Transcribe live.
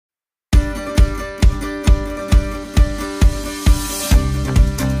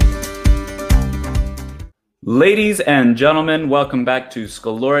Ladies and gentlemen, welcome back to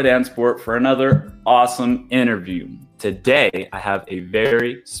Scalora Dance Sport for another awesome interview. Today, I have a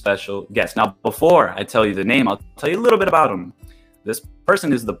very special guest. Now, before I tell you the name, I'll tell you a little bit about him. This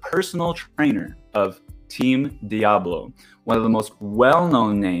person is the personal trainer of Team Diablo, one of the most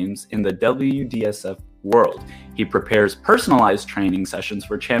well-known names in the WDSF world. He prepares personalized training sessions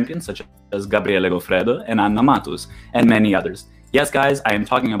for champions such as Gabriele Goffredo and Anna Matus, and many others. Yes, guys, I am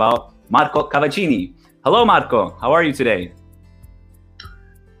talking about Marco Cavaccini. Hello, Marco. How are you today?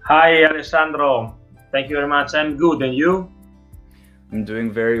 Hi, Alessandro. Thank you very much. I'm good. And you? I'm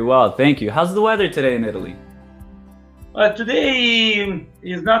doing very well. Thank you. How's the weather today in Italy? Today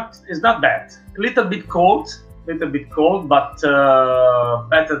is not bad. A little bit cold, but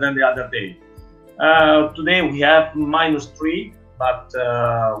better than the other day. Today we have -3, but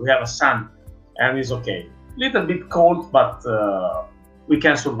we have a sun, and it's okay. Little bit cold, but we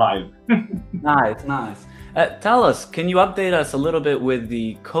can survive. Nice, nice. Tell us, can you update us a little bit with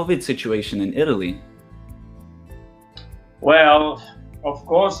the COVID situation in Italy? Well, of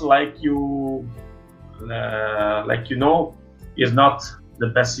course, like you know, is not the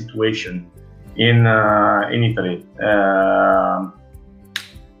best situation in Italy.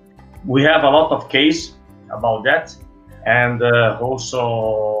 We have a lot of cases about that, and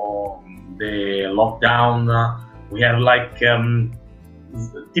also the lockdown. We have like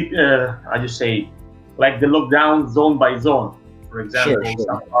how do you say, like the lockdown zone by zone. For example, Sure.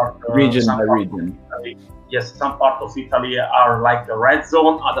 some part, Region some by part region. of Italy, yes, some part of Italy are like a red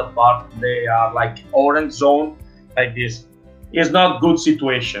zone, other part they are like orange zone, like this. It's not good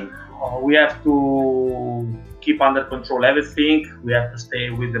situation. We have to keep under control everything. We have to stay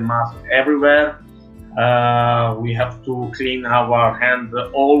with the mask everywhere. We have to clean our hand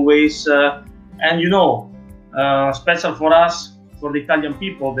always, and you know, special for us, for the Italian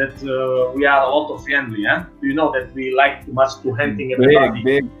people, that we are a lot of family. You know that we like too much to hunting everybody.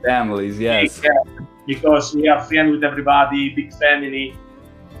 Big families, yes. Because we are friends with everybody, big family.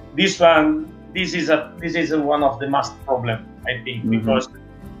 This is one of the most problem, I think, because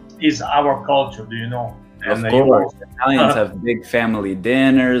it's our culture. Do you know? Of course, Italians have big family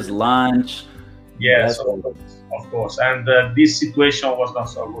dinners, lunch. Yes, of course. And this situation was not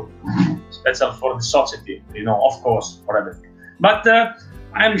so good, especially for the society. You know, of course, for everything. But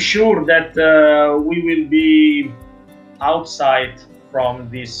I'm sure that we will be outside from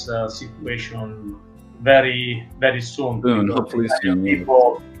this situation very, very soon. Hopefully soon.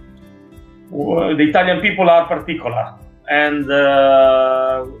 The Italian people are particular, and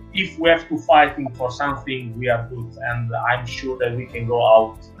if we have to fight for something, we are good. And I'm sure that we can go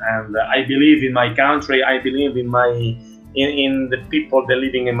out. And I believe in my country. I believe in in the people that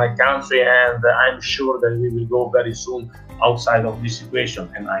living in my country, and I'm sure that we will go very soon outside of this situation,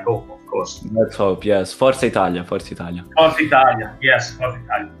 and I hope, of course. Let's hope, yes. Forza Italia, Forza Italia. Forza Italia, yes, Forza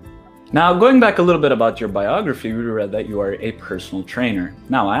Italia. Now, going back a little bit about your biography, we read that you are a personal trainer.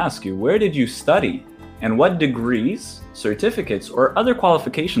 Now, I ask you, where did you study? And what degrees, certificates, or other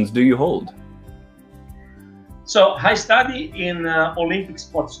qualifications do you hold? So, I study in Olympic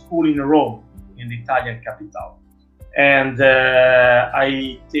Sports School in Rome, in the Italian capital. And I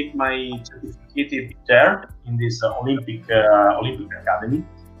take my certificate there in this Olympic Academy,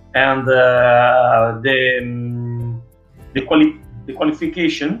 and the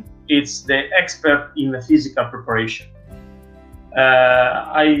qualification, it's the expert in physical preparation.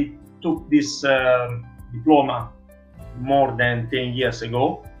 I took this diploma more than 10 years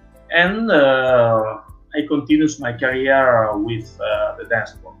ago, and I continued my career with the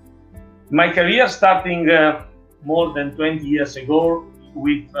dance sport. My career starting more than 20 years ago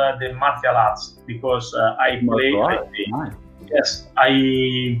with the martial arts, because I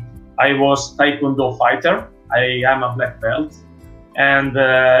was Taekwondo fighter. I am a black belt, and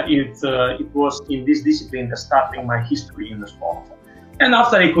it was in this discipline that starting my history in the sport. And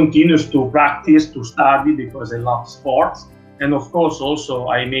after I continued to practice, to study, because I love sports, and of course also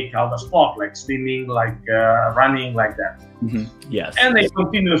I make other sport like swimming, like running, like that. Yes. And I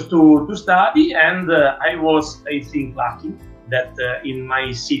continued to study, and I think, lucky that in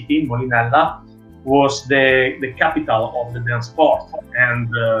my city, Molinella, was the capital of the dance sport, and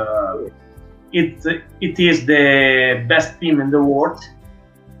it is the best team in the world,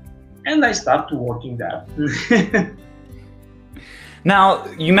 and I started working there. Now,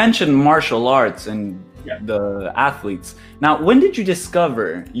 you mentioned martial arts and the athletes. Now, when did you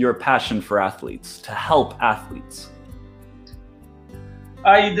discover your passion for athletes, to help athletes?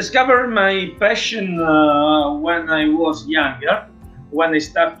 I discovered my passion when I was younger, when I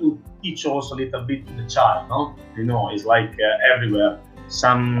started to teach also a little bit to the child. No? You know, it's like everywhere.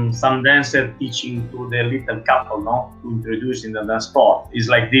 some dancer teaching to the little couple, no, to introduce in the dance sport. Is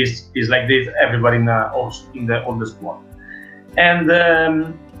like this. Everybody in all the sport. And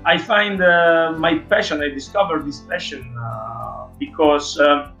I find my passion. I discovered this passion because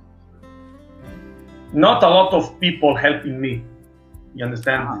not a lot of people helping me. You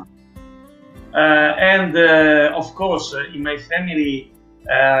understand? And of course, in my family,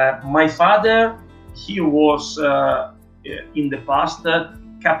 my father, he was in the past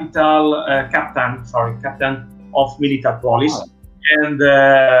captain of military police. Wow. And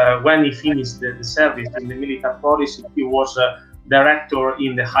when he finished the service in the military police, he was director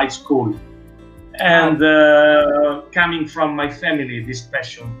in the high school. And coming from my family, this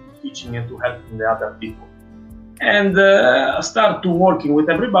passion, teaching and to helping the other people. And start to working with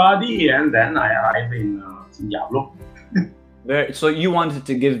everybody, and then I arrived in Diablo. So you wanted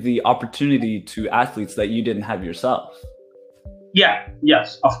to give the opportunity to athletes that you didn't have yourself.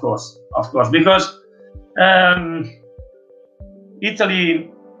 Yes, of course, because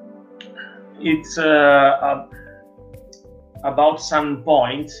Italy, it's about some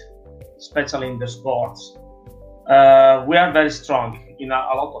point, especially in the sports. We are very strong in a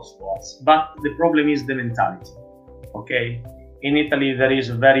lot of sports, but the problem is the mentality. Okay, in Italy there is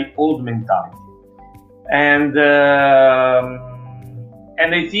a very old mentality, and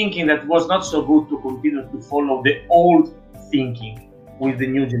I thinking that was not so good to continue to follow the old thinking with the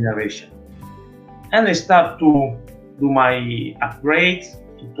new generation. And I start to do my upgrade,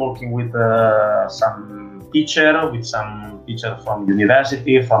 to talking with some teacher from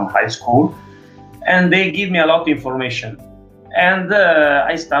university, from high school, and they give me a lot of information, and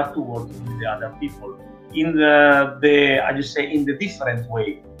I start to work with the other people in in the different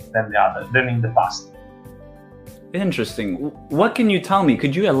way than in the past. Interesting. What can you tell me?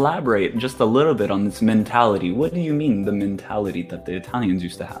 Could you elaborate just a little bit on this mentality? What do you mean, the mentality that the Italians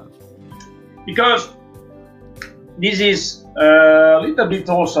used to have? Because this is a little bit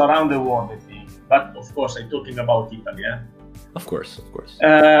also around the world, I think. But of course, I'm talking about Italy. Eh? Of course.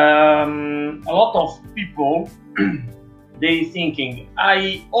 A lot of people, they thinking,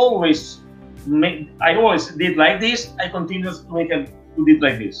 I always did like this. I continue to do it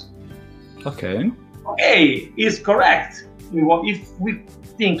like this. Okay. Okay, is correct. If we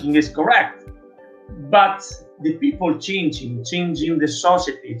thinking is correct, but the people changing the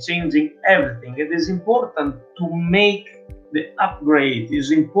society, changing everything. It is important to make the upgrade. It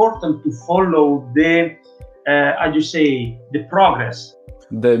is important to follow the the progress.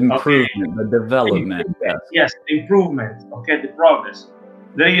 The improvement, the development. Yes, the improvement. Okay, the progress.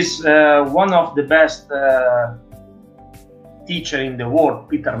 There is one of the best teacher in the world,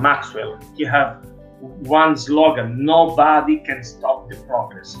 Peter Maxwell. He have one slogan: nobody can stop the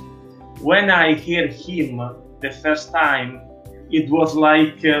progress. When I hear him the first time, it was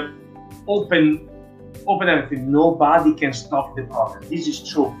like open everything. Nobody can stop the progress. This is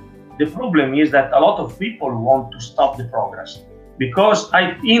true. The problem is that a lot of people want to stop the progress, because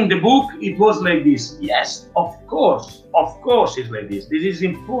in the book it was like this. Yes, of course it's like this. This is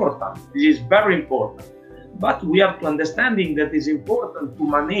important. This is very important. But we have to understanding that it's important to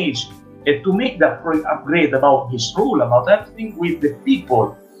manage and to make that upgrade about this rule, about everything with the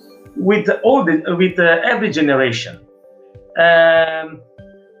people, with every generation. The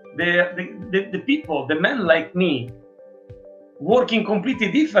people, the men like me, working completely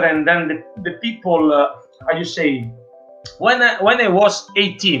different than the people. When I was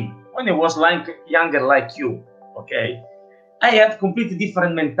 18, when I was like younger like you, okay, I have completely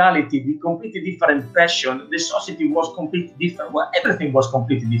different mentality, the completely different passion. The society was completely different. Well, everything was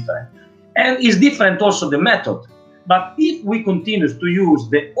completely different, and it's different also the method. But if we continue to use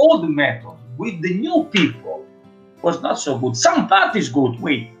the old method with the new people, was not so good. Some part is good.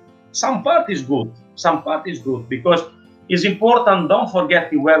 Some part is good. Some part is good, because it's important. Don't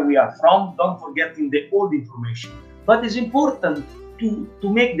forget where we are from. Don't forget the old information. But it's important to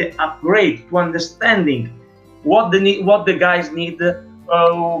make the upgrade, to understanding what the guys need,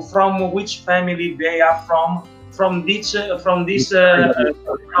 from which family they are from which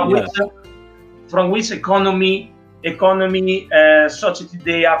economy society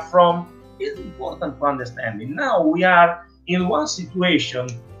they are from. It's important to understand. Now we are in one situation.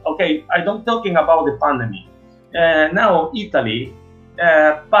 Okay, I don't talking about the pandemic. Now Italy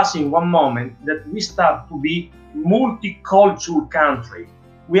passing one moment that we start to be multicultural country.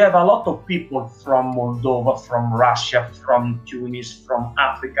 We have a lot of people from Moldova, from Russia, from Tunis, from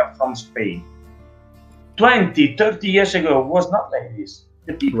Africa, from Spain. 20, 30 years ago was not like this.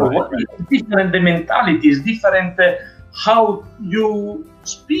 The people were different, the mentality is different, how you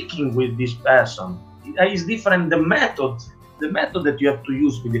speaking with this person is different, the method the method that you have to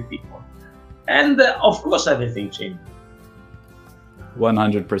use with the people. And of course, everything changed.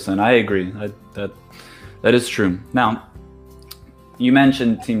 100%. I agree. That is true. Now, you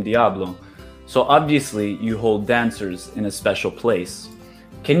mentioned Team Diablo. So obviously you hold dancers in a special place.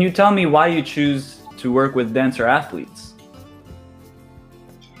 Can you tell me why you choose to work with dancer athletes?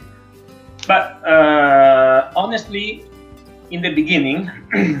 But honestly, in the beginning,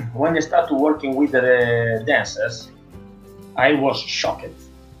 when I started working with the dancers, I was shocked.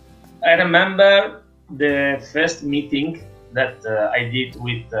 I remember the first meeting that I did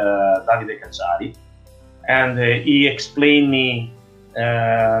with Davide Cacciari, and he explained me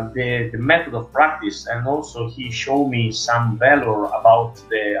the method of practice, and also he showed me some value about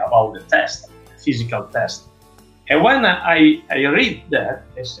the test, physical test. And when I read that,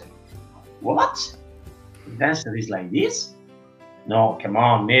 I said, "What? The dancer is like this? No, come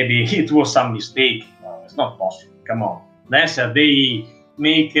on, maybe it was some mistake. No, it's not possible. Come on, dancer, they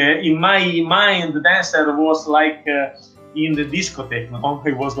make in my mind the dancer was like in the discotheque. No,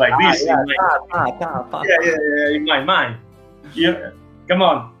 it was like this. Yeah, In my mind. Yeah. Come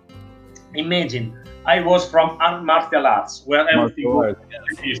on, imagine I was from martial arts where everything was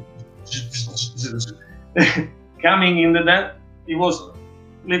coming in the dance. He was a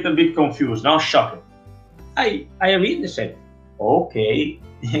little bit confused, not shocked. I really said, okay,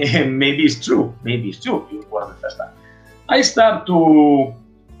 maybe it's true. Maybe it's true. It was the first time. I start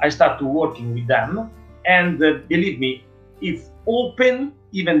to working with them, and believe me, if open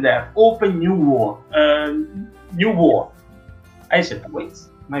even there, open new world. I said, wait,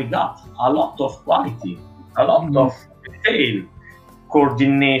 my God, a lot of quality, a lot of detail,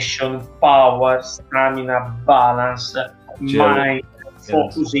 coordination, power, stamina, balance, mind,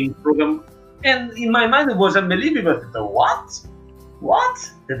 focusing program. And in my mind, it was unbelievable. What?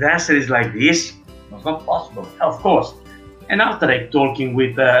 The dancer is like this? It's not possible, of course. And after I talking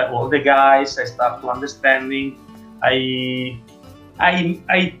with all the guys, I start to understanding. I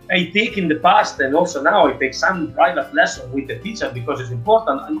take in the past, and also now I take some private lesson with the teacher because it's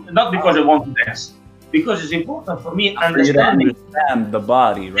important, not because I want to dance, because it's important for me understanding the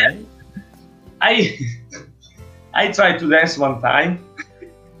body, right? I tried to dance one time,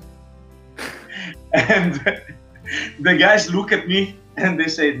 and the guys look at me and they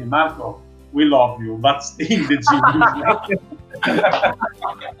say, "Marco, we love you, but stay in the gym."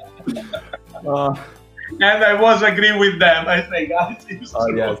 And I was agreeing with them. I say, guys, it's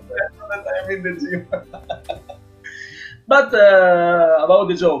true that I'm in the gym. But about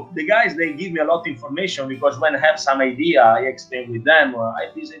the joke, the guys, they give me a lot of information because when I have some idea, I explain with them, I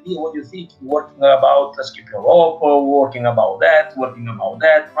have this idea, what do you think? Working about skipping rope, working about that,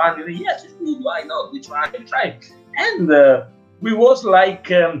 running. Yes, it's good, why not? We try. And we was like,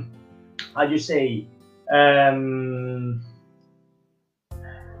 how do you say,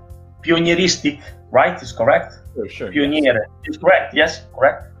 pionieristic. Right, is correct. Sure. Pioniere is correct. Yes,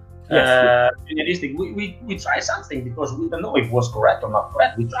 correct. Yes. Pionieristic. We try something because we don't know if it was correct or not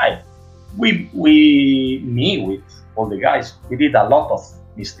correct. We tried. Me with all the guys, we did a lot of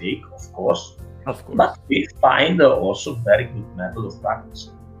mistake, of course. But we find also very good method of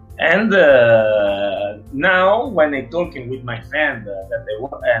practice. And now when I talking with my friend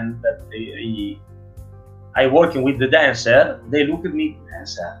I working with the dancer, they look at me,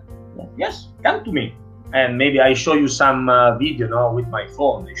 dancer. Yes, come to me, and maybe I show you some video with my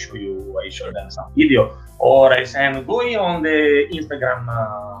phone. I show them some video, or I say I'm going on the Instagram,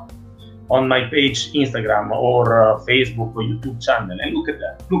 on my page Instagram or Facebook or YouTube channel, and look at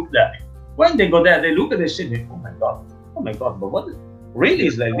that. Look there. When they go there, they look at the shit. Oh my God! But what really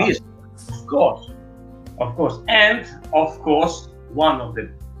is like this? Of course, and of course, one of the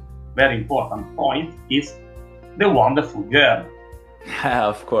very important point is the wonderful girl. Yeah,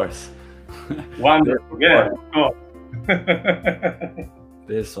 of course. Wonderful, yeah, of course.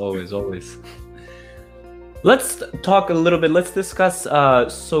 This always. Let's talk a little bit. Let's discuss.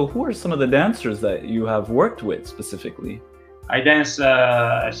 So, who are some of the dancers that you have worked with specifically? I dance.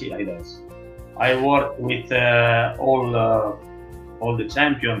 I dance. I work with all the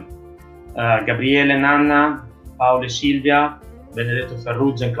champion: Gabriele Nanna, Paolo Silvia, Benedetto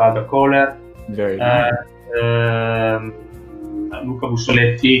Ferruggia, and Claudia Kohler. Very nice. Luca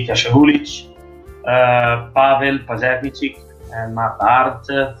Bussoletti, Kasia Hulic, Pavel Pazernicic, and Marta Hart,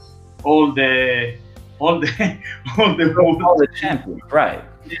 all the champions, right?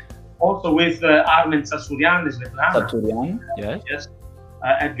 Also with Armen Tsatsurian, yes,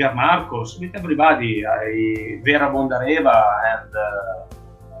 Edgar Marcos, with everybody. Vera Bondareva and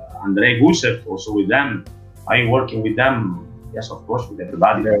Andrei Gusev, also with them. I working with them. Yes, of course, with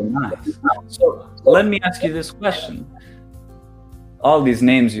everybody. Very nice. So let me ask you this question. all these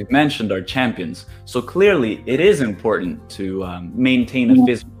names you've mentioned are champions. So clearly it is important to maintain a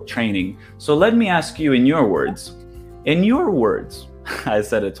physical training. So let me ask you in your words, I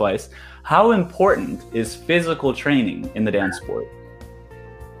said it twice, how important is physical training in the dance sport?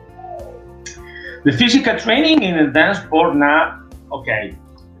 The physical training in the dance sport now, okay,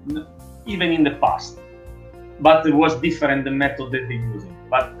 even in the past, but it was different, the method that they're using.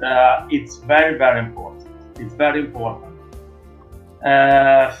 But it's very, very important. It's very important.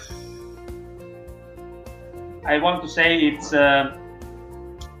 I want to say it's the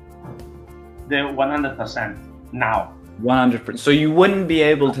 100% now. 100%. So you wouldn't be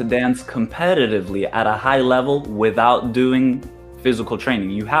able to dance competitively at a high level without doing physical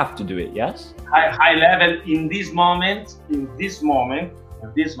training. You have to do it, yes? High level in this moment,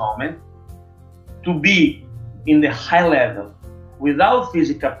 to be in the high level without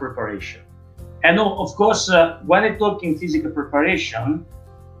physical preparation. And of course, when I talk in physical preparation,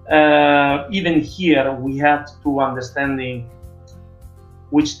 even here we have to understanding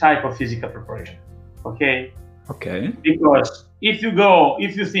which type of physical preparation. Okay. Okay. Because if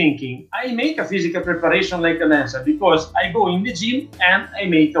you're thinking, I make a physical preparation like a dancer because I go in the gym and I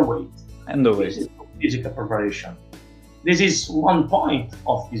make a weight. And the weight. This is physical preparation. This is one point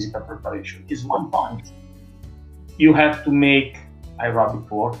of physical preparation. It's one point. You have to make aerobic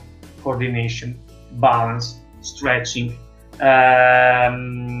work, coordination, balance, stretching,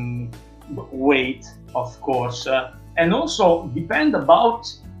 weight, of course, and also depend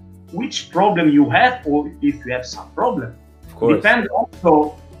about which problem you have or if you have some problem. Of course. Depend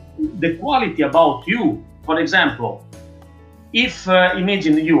also the quality about you. For example, if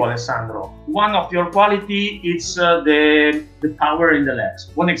imagine you, Alessandro, one of your quality is the power in the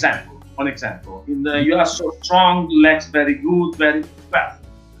legs. One example. You are so strong, legs very good, very fast.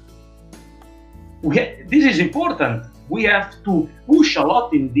 This is important. We have to push a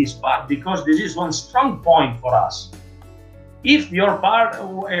lot in this part because this is one strong point for us. If your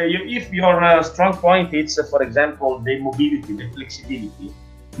strong point is, for example, the mobility, the flexibility,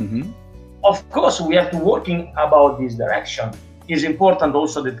 of course we have to working about this direction. It's important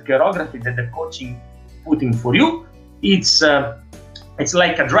also the choreography that the coaching putting for you. It's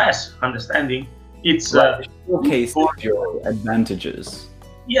like a dress, understanding? It's showcase your advantages.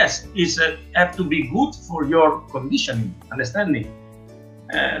 Yes, it's have to be good for your conditioning, understanding?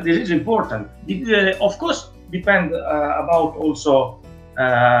 This is important. Of course, depend about also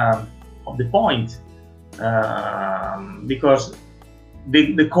of the point, because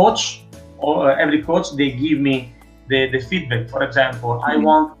the coach or every coach, they give me the feedback. For example, I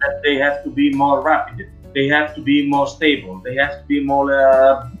want that they have to be more rapid, they have to be more stable, they have to be more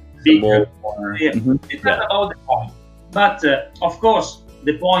bigger. It's not about the point, but of course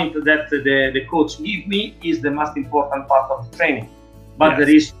the point that the coach give me is the most important part of the training. But there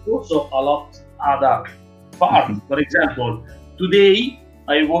is also a lot other part. For example, today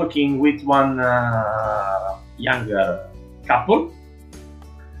I'm working with one younger couple,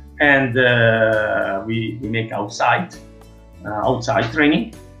 and we make outside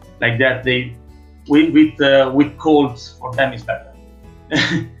training like that. With colds for them is better.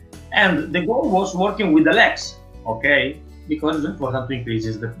 And the goal was working with the legs, okay, because it's important to increase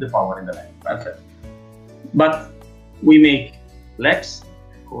the power in the leg. Perfect. But we make legs,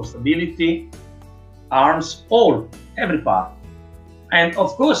 core stability, arms, every part. And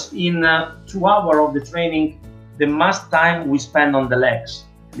of course, in 2 hours of the training, the most time we spend on the legs,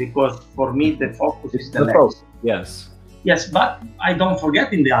 because for me the focus is the legs. Yes, but I don't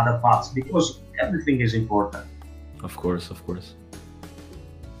forget in the other parts, because everything is important. Of course.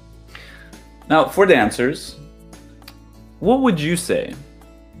 Now, for dancers, what would you say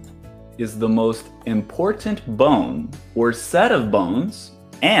is the most important bone or set of bones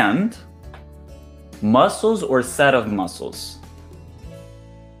and muscles or set of muscles?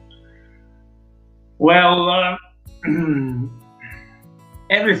 Well,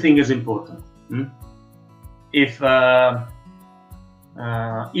 everything is important. If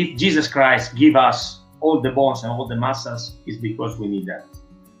Jesus Christ give us all the bones and all the muscles, it's because we need that.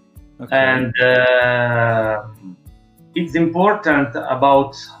 Okay. And it's important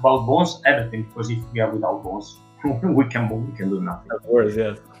about bones, everything, because if we are without bones, we can do nothing. Of course,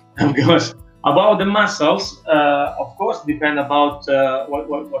 yes. Because about the muscles, of course, depend about what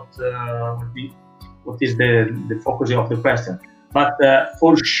is the focus of the question. But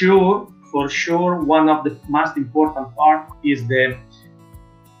for sure, one of the most important part is the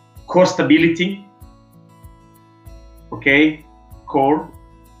core stability. Okay, core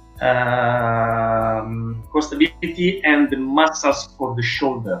stability, and the muscles for the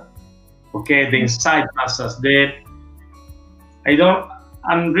shoulder. Okay, the inside muscles.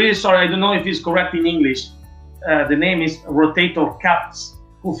 I'm really sorry, I don't know if it's correct in English. The name is rotator cuffs,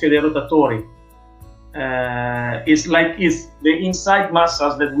 cuffie dei rotatori. It's the inside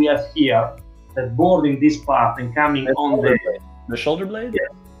muscles that we have here that board in this part and coming on the shoulder blade.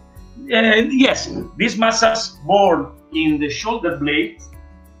 Yes, these muscles board in the shoulder blade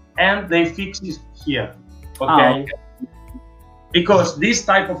and they fix it here. Okay. Because this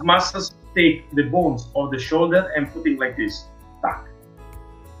type of muscles take the bones of the shoulder and put it like this, tack,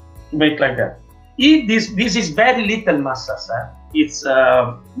 make like that. If this is very little muscles, it's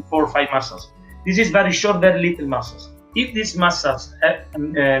 4 or 5 muscles. This is very short, very little muscles. If these muscles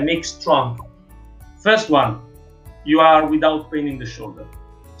make strong, first one, you are without pain in the shoulder.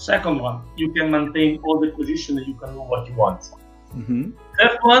 Second one, you can maintain all the position and you can do what you want.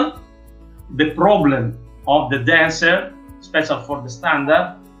 Third one, the problem of the dancer, especially for the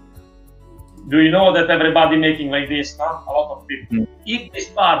standard. Do you know that everybody making like this? No? A lot of people. If this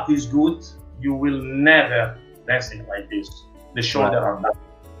part is good, you will never dancing like this. The shoulder are down.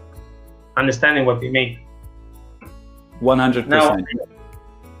 Understanding what we mean? 100%. Now,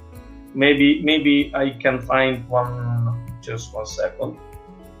 maybe I can find one. Just 1 second.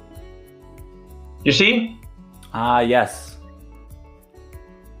 You see? Yes.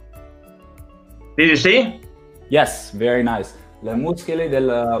 Did you see? Yes, very nice. Le muscoli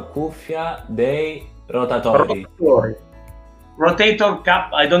della cuffia dei rotatori. Rotator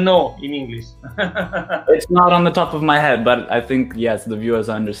cuff, I don't know in English. It's not on the top of my head, but I think, yes, the viewers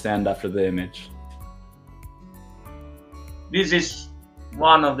understand after the image. This is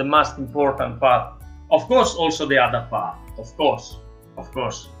one of the most important part. Of course, also the other part. Of course.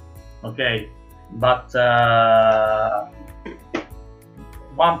 Okay, but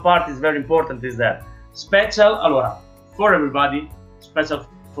one part is very important is that special, allora, for everybody, special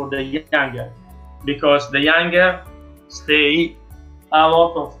for the younger, because the younger stay a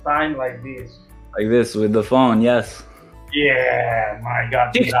lot of time like this. Like this with the phone, yes. Yeah, my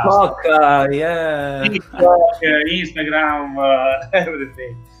God. TikTok, yeah. TikTok, Instagram,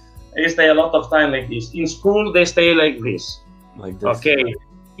 everything. They stay a lot of time like this. In school, they stay like this. Like this. Okay.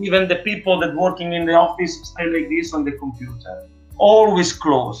 Even the people that working in the office stay like this on the computer. Always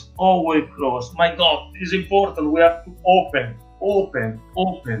close, always close. My God, it's important. We have to open.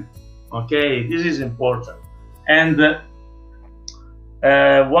 Okay, this is important. And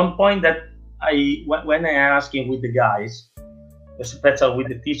one point that when I asking with the guys, especially with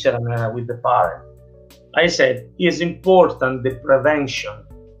the teacher and with the parent, I said it's important the prevention.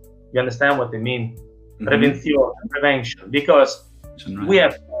 You understand what I mean? Prevention, because we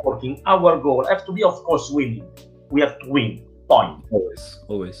have working. Our goal have to be, of course, winning. We have to win. Point.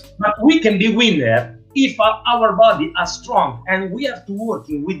 Always. But we can be winner if our body are strong, and we have to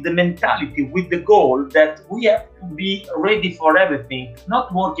working with the mentality, with the goal that we have to be ready for everything,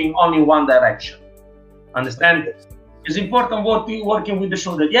 not working only one direction. Understand? It's important working with the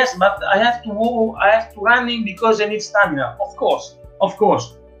shoulder. Yes, but I have to running because I need stamina. Of course.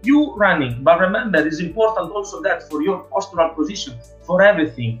 You running, but remember, it's important also that for your postural position, for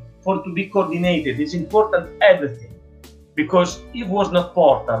everything, for to be coordinated, it's important everything. Because if it was not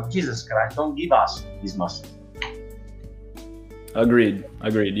Porter, Jesus Christ, don't give us this muscle. Agreed,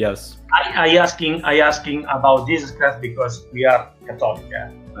 yes. I asking about Jesus Christ because we are Catholic.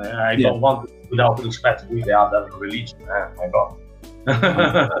 I don't want to, without respect with the other religion. My God.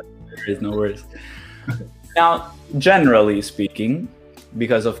 No worries. Now, generally speaking,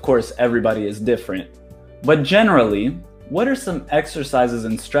 because of course everybody is different, but generally, what are some exercises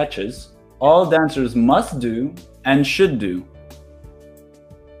and stretches all dancers must do and should do?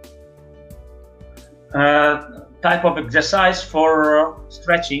 Type of exercise for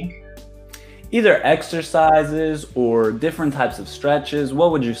stretching? Either exercises or different types of stretches.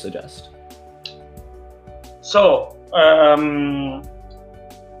 What would you suggest? So,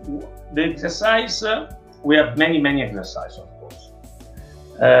 the exercise, we have many exercises, of course.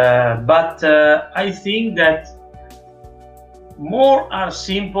 But I think that more are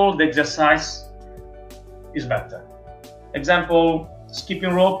simple, the exercise is better. Example,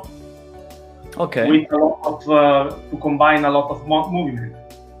 skipping rope. Okay. With a lot of to combine a lot of movement,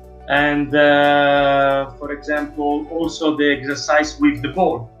 and for example, also the exercise with the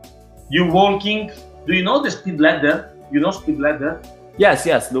ball. You walking. Do you know the speed ladder? You know speed ladder?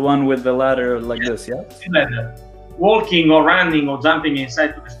 Yes, the one with the ladder like this. Yeah. Speed ladder. Walking or running or jumping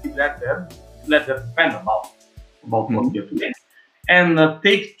inside to the speed ladder. Ladder depend about what you have to do. And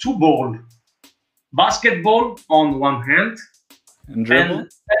take 2 balls. Basketball on one hand. And dribble.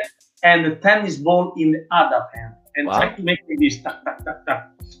 And the tennis ball in the other hand, and try to make this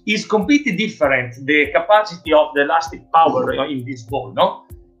is completely different. The capacity of the elastic power in this ball, no?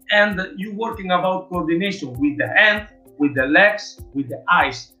 And you working about coordination with the hand, with the legs, with the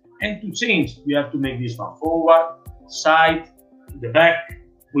eyes. And to change, you have to make this one forward, side, the back,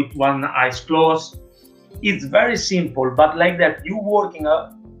 with one eye closed. It's very simple, but like that, you working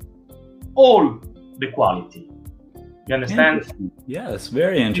all the quality. You understand? Yes,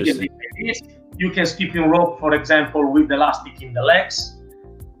 very interesting. You can skip in rope, for example, with the elastic in the legs.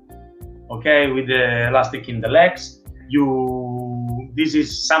 Okay, with the elastic in the legs, this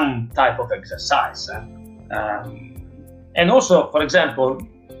is some type of exercise. And also, for example,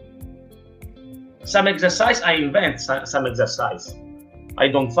 some exercise, I invent some exercise. I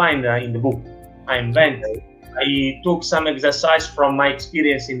don't find in the book. I invent. I took some exercise from my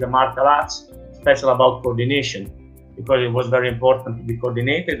experience in the martial arts, especially about coordination, because it was very important to be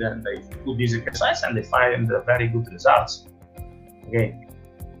coordinated, and I do this exercise and they find very good results. Okay.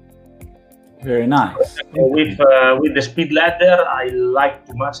 Very nice. With the speed ladder, I like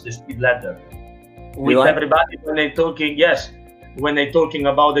too much the speed ladder. With everybody, when they talking, yes, when they talking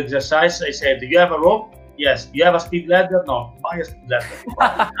about exercise, I say, do you have a rope? Yes. Do you have a speed ladder? No. Buy a speed ladder.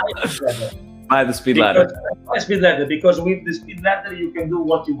 Buy the speed ladder. Buy a speed ladder, because with the speed ladder you can do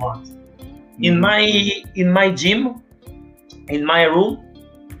what you want. In my gym, in my room,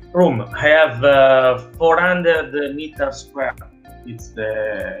 I have 400 meters square. It's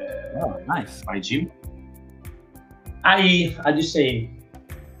nice. My gym. I just say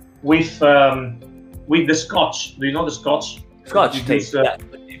with the scotch. Do you know the scotch? Scotch tape.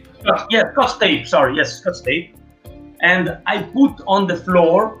 Scotch tape. Sorry, yes, scotch tape. And I put on the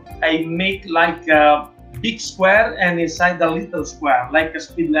floor. I make like a big square, and inside a little square, like a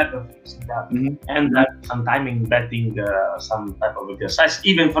speed ladder. And sometimes I'm betting some type of exercise.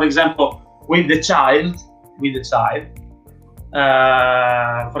 Even, for example, with the child.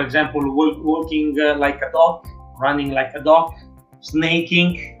 For example, walking like a dog, running like a dog,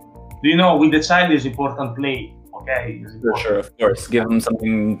 snaking. Do you know, with the child is important play. Okay. For sure, of course. Give them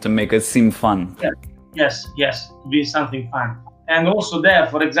something to make it seem fun. Yes, be something fun. And also there,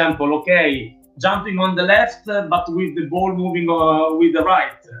 for example, okay, jumping on the left, but with the ball moving with the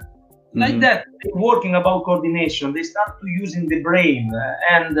right. Like that, working about coordination. They start to using the brain.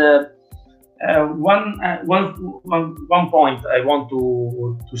 And one point I want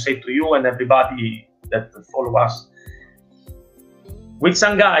to say to you and everybody that follow us. With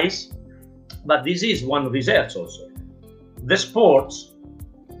some guys, but this is one research also. The sports,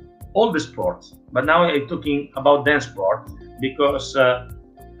 all the sports, but now I'm talking about dance sport, because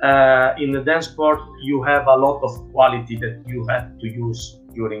in the dance sport you have a lot of quality that you have to use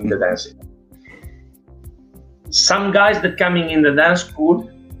during the dancing. Some guys that coming in the dance school,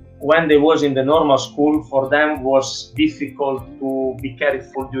 when they was in the normal school, for them was difficult to be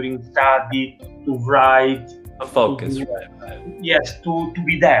careful during study, to write, to focus. Yes, to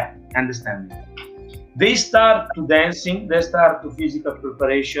be there, understanding. They start to dancing, they start to physical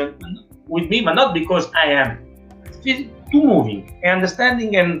preparation with me, but not because I am. To moving,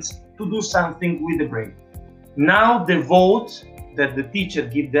 understanding, and to do something with the brain. Now the vote that the teacher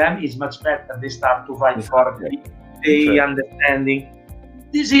give them is much better. They start to write correctly. They understanding.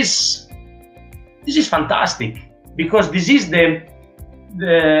 This is fantastic, because this is the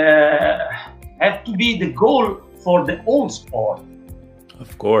have to be the goal for the whole sport.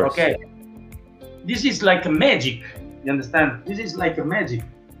 Of course. Okay. This is like a magic. You understand? This is like a magic,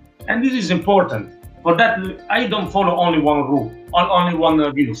 and this is important. For that, I don't follow only one rule, only one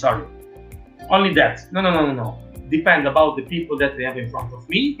view. Sorry, only that. No. Depend about the people that they have in front of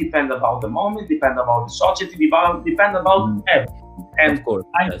me. Depend about the moment. Depend about the society. Depend about everything. And of course,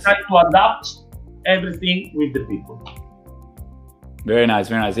 I try to adapt everything with the people. Very nice,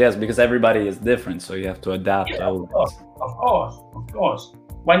 very nice. Yes, because everybody is different, so you have to adapt. Yeah, of course.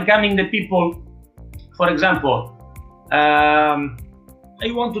 When coming the people, for example, I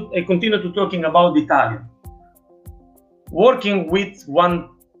continue to talking about the Italian. Working with one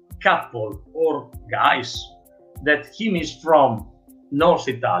couple or guys that him is from North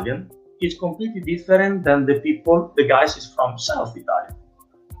Italian is completely different than the guys is from South Italian.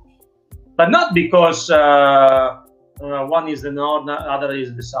 But not because one is the North, the other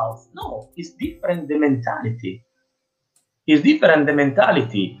is the South. No, it's different, the mentality. It's different, the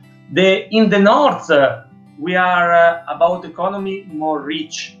mentality. In the North, we are about economy more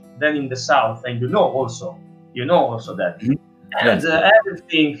rich than in the South, and you know also that. And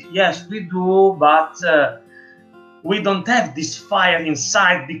everything, yes, we do, but we don't have this fire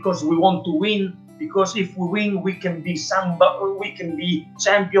inside because we want to win. Because if we win, we can be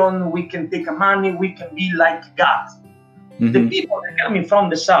champion, we can take money, we can be like God. The people that are coming from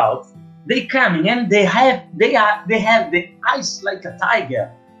the south, they coming and they have the eyes like a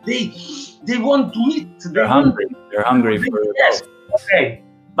tiger. They want to eat. They're hungry. They're hungry for yes. Okay,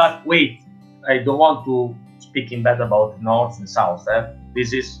 but wait, I don't want to speak in bad about north and south.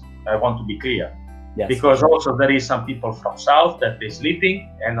 I want to be clear. Yes. Because also there is some people from south that they sleeping,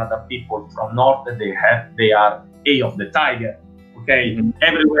 and other people from north that they are eye of the tiger. Okay,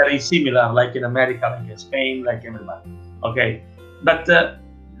 everywhere is similar, like in America, like in Spain, like everybody. Okay, but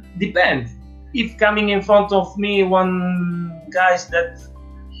depends. If coming in front of me one guys that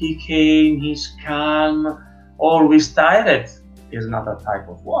he came, he's calm, always tired, is another type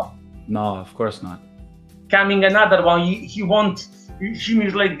of one. No, of course not. Coming another one, he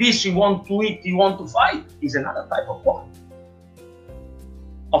is like this, he want to eat, he want to fight, is another type of one.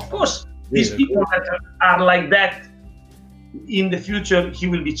 Of course, these people that are like that, in the future, he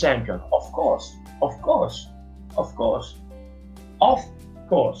will be champion. Of course, of course, of course, of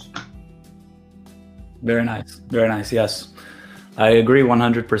course. Very nice. Very nice. Yes, I agree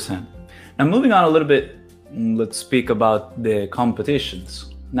 100%. Now, moving on a little bit, let's speak about the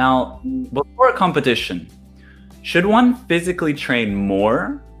competitions. Now, before a competition, should one physically train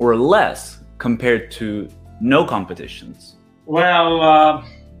more or less compared to no competitions? Well,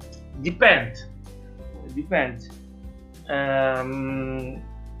 depend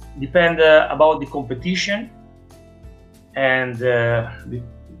about the competition, and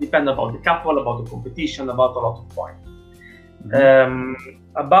depend about the couple, about the competition, about a lot of points.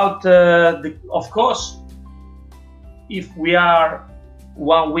 Of course, if we are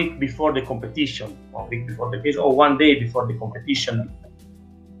 1 week before the competition, 1 week before the case, or 1 day before the competition,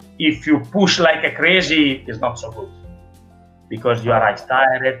 if you push like a crazy, it's not so good, because you are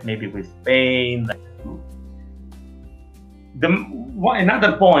tired, maybe with pain.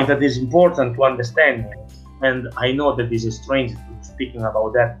 Another point that is important to understand, and I know that this is strange speaking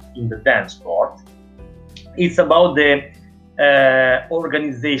about that in the dance sport, it's about the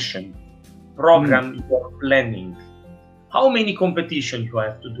organization, program you're planning. How many competitions you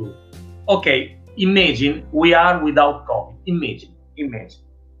have to do? Okay, imagine we are without COVID. Imagine,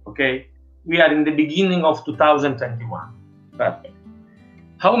 okay? We are in the beginning of 2021. Perfect.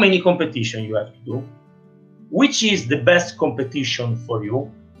 How many competitions you have to do? Which is the best competition for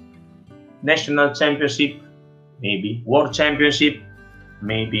you? National championship, maybe. World championship,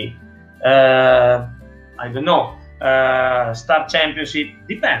 maybe. I don't know. Star championship,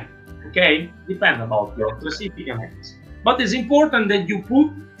 depend. Okay, depend about your specific events. But it's important that you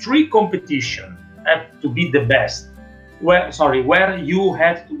put 3 competitions have to be the best. Where you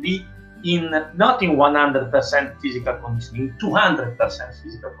have to be not in 100% physical conditioning, 200%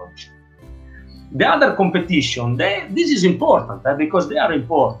 physical conditioning. The other competition, this is important because they are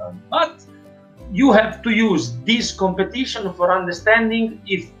important, but you have to use this competition for understanding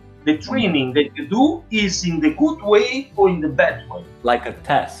if the training that you do is in the good way or in the bad way. Like a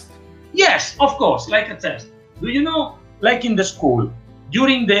test. Yes, of course, like a test. Do you know, like in the school,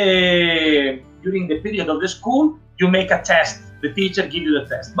 during the period of the school, you make a test. The teacher gives you the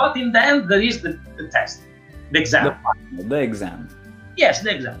test, but in the end there is the test, the exam. The exam. Yes,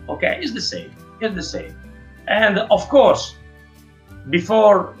 the exam. Okay, it's the same. It's the same. And of course,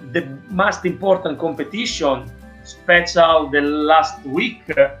 before the most important competition, special the last week,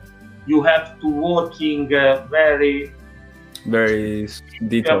 you have to working very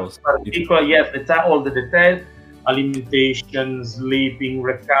details. Particular, yes, all the details, alimentation, sleeping,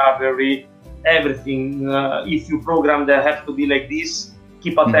 recovery, everything. If you program that have to be like this,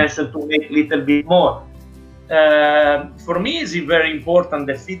 keep attention to make a little bit more. For me, it's very important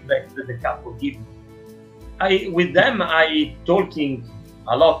the feedback that the couple give me. With them, I talking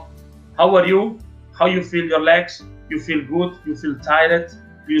a lot. How are you? How you feel your legs? You feel good? You feel tired?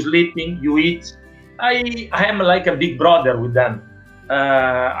 You sleeping? You eat? I am like a big brother with them.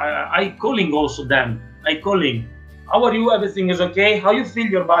 I calling also them. I calling. How are you? Everything is okay? How you feel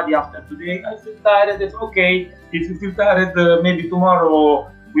your body after today? I feel tired. It's okay. If you feel tired, maybe tomorrow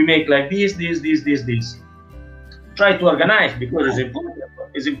we make like this. Try to organize because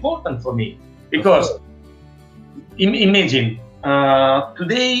it's important for me. Because imagine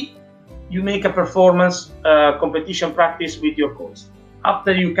today you make a performance competition practice with your coach.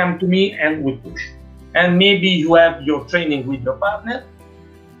 After you come to me and we push. And maybe you have your training with your partner.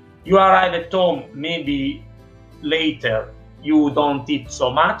 You arrive at home, maybe later you don't eat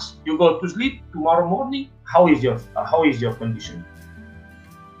so much. You go to sleep tomorrow morning. How is your condition?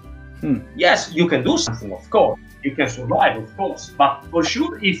 Yes, you can do something, of course. You can survive, of course. But for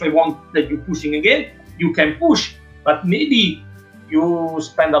sure, if I want that you're pushing again, you can push. But maybe you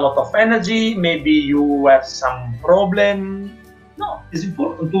spend a lot of energy, maybe you have some problem. No, it's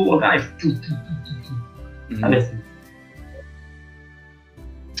important to organize. Mm-hmm.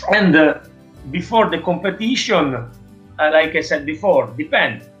 And before the competition, like I said before,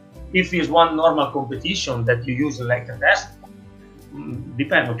 depend. If it's one normal competition that you use like a test,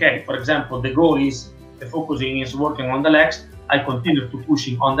 depend. Okay, for example, the goal is the focusing is working on the legs. I continue to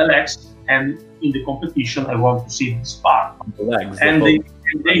pushing on the legs, and in the competition, I want to see this part. The legs, and they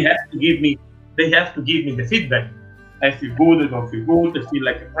have to give me the feedback. I feel good, I don't feel good, I feel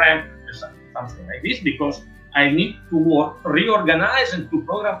like a cramp, something like this, because I need to work, reorganize and to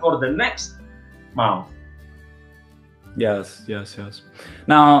program for the next month. Yes.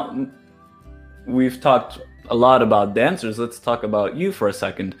 Now, we've talked a lot about dancers. Let's talk about you for a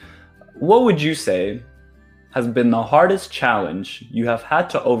second. What would you say has been the hardest challenge you have had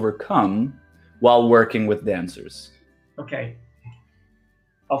to overcome while working with dancers? Okay.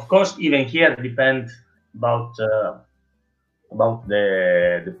 Of course, even here depend about the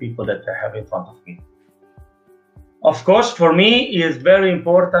people that I have in front of me. Of course, for me, it is very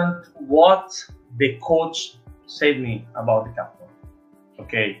important what the coach said me about the couple.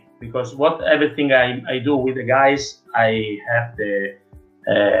 Okay, because everything I do with the guys, I have the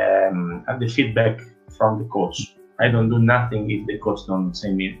feedback from the coach. I don't do nothing if the coach don't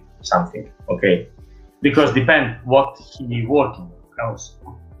say me something. Okay, because depend what he working.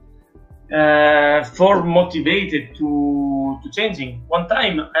 For motivated to changing. One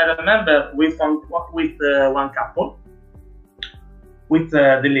time I remember with one couple, with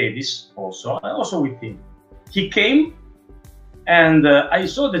the ladies also with him. He came and I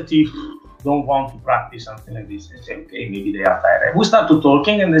saw that he don't want to practice something like this. I said, okay, maybe they are tired. We started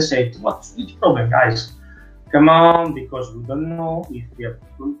talking and they said, what's the problem, guys? Come on, because we don't know if we have to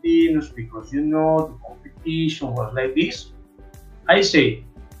continue, because the competition was like this. I say,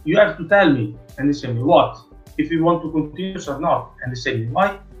 you have to tell me. And they say me, what? If you want to continue or not? And they say,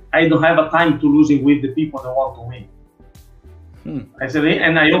 why? I don't have a time to losing with the people that want to win. I said,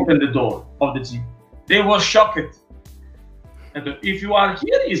 and I opened the door of the gym. They were shocked. And if you are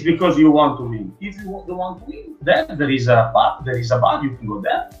here, it's because you want to win. If you don't want to win, then there is a bar. You can go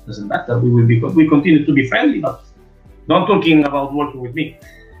there. Doesn't matter. We continue to be friendly, but don't talking about working with me.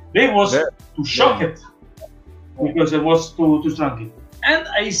 They was too shocked because it was too strong. And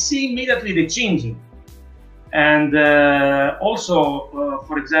I see immediately the changing. And also,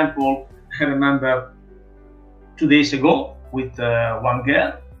 for example, I remember 2 days ago with one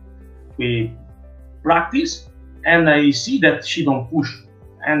girl, we practice, and I see that she don't push.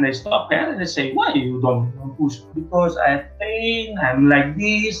 And I stop her and I say, why you don't push? Because I have pain, I'm like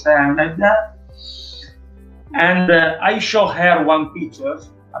this, I'm like that. And I show her one picture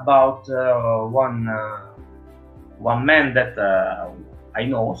about one man that I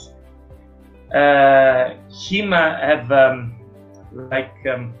know. Him have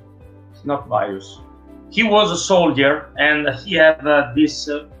not virus. He was a soldier and he had this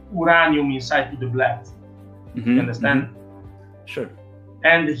uranium inside to the blood. You understand? Sure.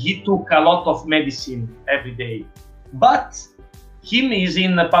 And he took a lot of medicine every day. But him is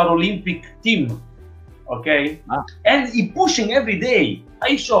in the Paralympic team, okay? And he pushing every day.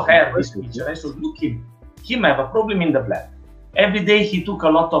 I show her this picture. I said, look him have a problem in the blood. Every day he took a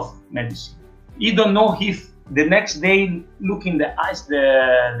lot of medicine. He don't know if the next day look in the eyes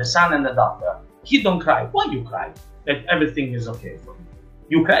the son and the daughter. He don't cry. Why you cry? That everything is okay for you.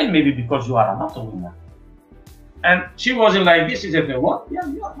 You cry maybe because you are not a winner. And she wasn't like this. She said, what? Yeah,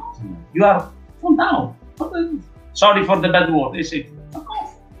 you are not a winner. You are fall down. Sorry for the bad word. They said,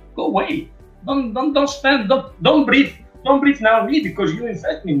 go away. Don't breathe. Don't breathe now me because you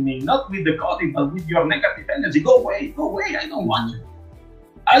infecting me, not with the COVID, but with your negative energy. Go away, I don't want you.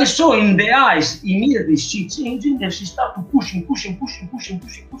 I saw in the eyes immediately she changing and she started pushing.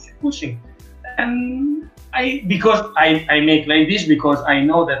 And because I make like this because I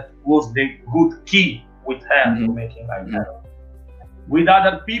know that was the good key with her to making like that. With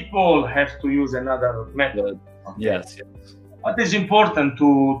other people have to use another method. Okay. Yes. But it's important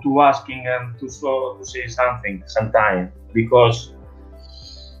to asking and to say something sometime because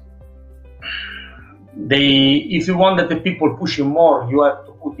if you want that the people push you more, you have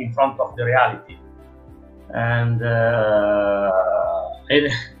to put in front of the reality. And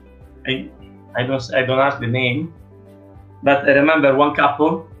I don't ask the name, but I remember one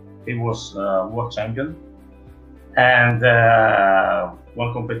couple. He was world champion, and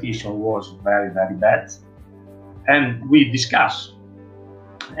one competition was very bad. And we discussed,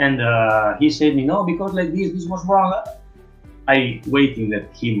 and he said me, no, because like this was wrong. I waiting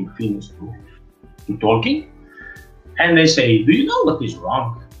that him finish to talking, And they say, do you know what is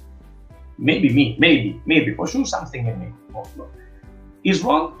wrong? Maybe, for sure something in me. Is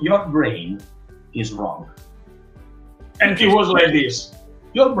wrong, your brain is wrong. And it was like this,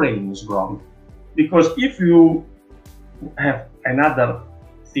 your brain is wrong. Because if you have another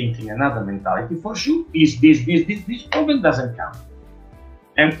thinking, another mentality, for sure, is this problem doesn't come.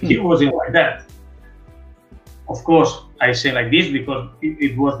 And he wasn't like that. Of course, I say like this because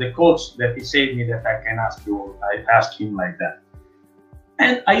it was the coach that he said me that I can ask you. I asked him like that.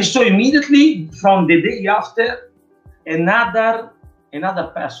 And I saw immediately from the day after another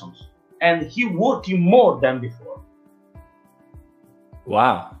person. And he working more than before.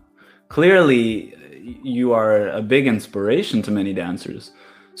 Wow. Clearly, you are a big inspiration to many dancers.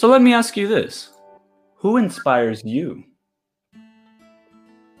 So let me ask you this. Who inspires you?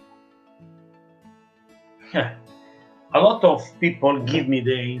 A lot of people give me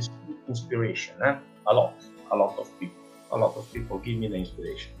the inspiration. A lot of people give me the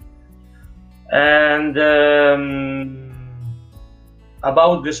inspiration. And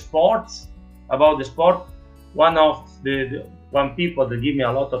about the sport, one of the people that give me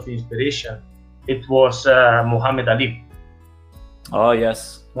a lot of inspiration, it was Muhammad Ali. Oh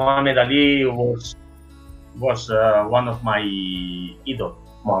yes, Muhammad Ali was one of my idols.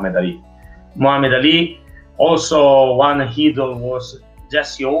 Muhammad Ali. Also, one idol was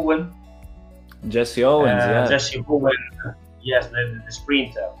Jesse Owens. Jesse Owens, yeah. Jesse Owens, yes, the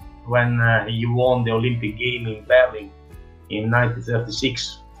sprinter. When he won the Olympic game in Berlin in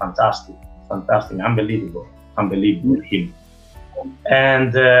 1936, fantastic, unbelievable him.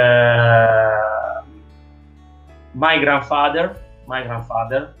 And my grandfather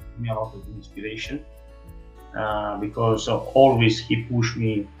gave me a lot of inspiration because always he pushed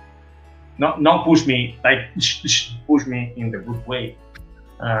me. Not push me, like push me in the good way.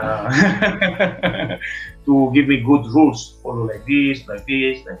 To give me good rules, follow like this.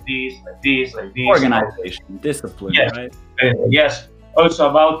 Organization, discipline, yes. Right? Yes. Also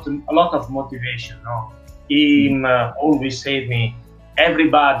about a lot of motivation. No? He always said me,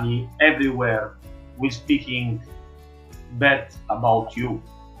 everybody, everywhere, will speaking bad about you,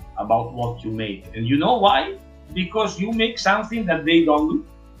 about what you make. And you know why? Because you make something that they don't do.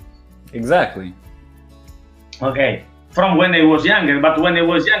 Exactly. Okay. From when I was younger, but when I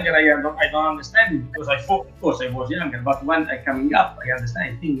was younger, I don't understand it because I thought, of course, I was younger. But when I coming up, I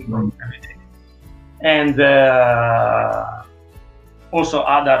understand thinking everything. And also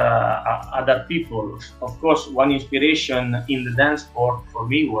other people. Of course, one inspiration in the dance sport for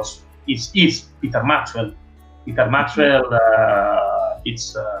me is Peter Maxwell. Peter Maxwell.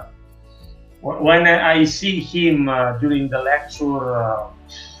 It's when I see him during the lecture.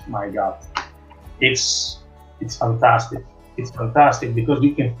 My God, it's fantastic. It's fantastic because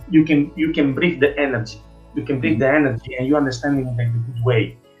you can breathe the energy. You can breathe the energy, and you understand it in a good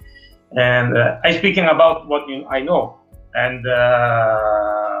way. And I'm speaking about what I know, and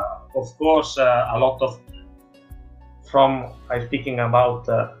of course a lot of I'm speaking about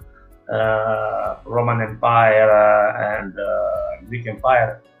Roman Empire and Greek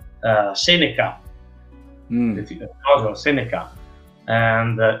Empire, Seneca, Seneca.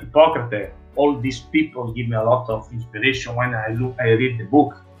 And Hippocrates, all these people give me a lot of inspiration when I read the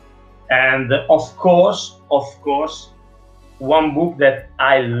book. And of course, one book that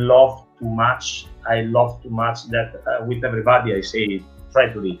I love too much that with everybody I say try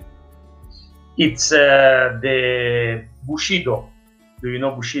to read. It's the Bushido. Do you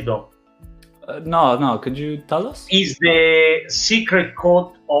know Bushido? No. Could you tell us? It's the secret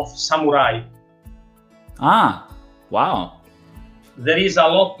code of samurai. Ah, wow. There is a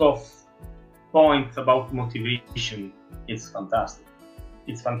lot of points about motivation. It's fantastic.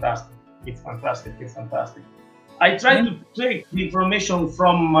 I try to take the information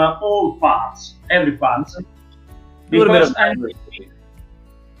from all parts, every part. A little bit of diversity.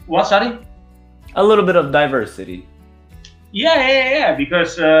 What, sorry? A little bit of diversity. Yeah.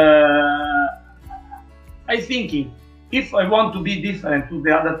 Because I thinking if I want to be different to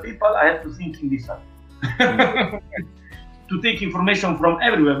the other people, I have to think in different. To take information from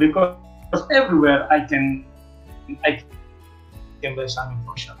everywhere, because everywhere I can buy some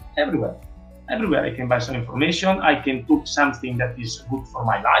information. Everywhere I can buy some information. I can put something that is good for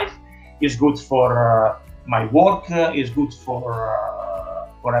my life, is good for my work, is good for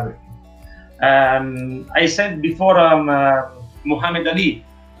everything. I said before Muhammad Ali.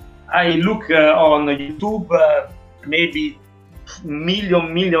 I look on YouTube maybe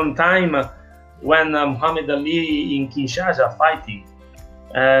million time when Muhammad Ali in Kinshasa fighting,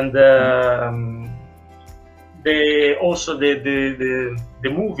 and the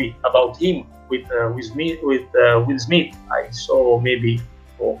movie about him Will Smith, I saw maybe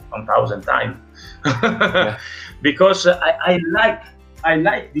 1,000 times Yeah. because I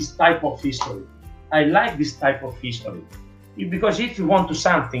like this type of history. I like this type of history because if you want to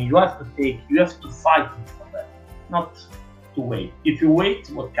something, you have to fight for that, not to wait. If you wait,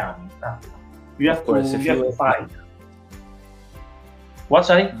 what comes? Nothing. You have to fight. What's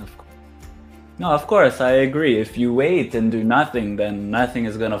that? No, of course, I agree. If you wait and do nothing, then nothing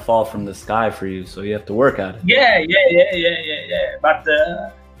is gonna fall from the sky for you. So you have to work at it. Yeah. But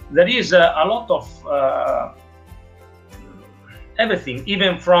there is a lot of everything,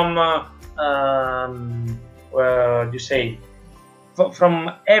 even from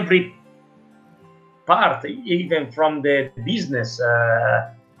from every part, even from the business.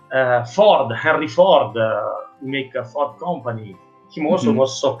 Henry Ford, who make a Ford company. He also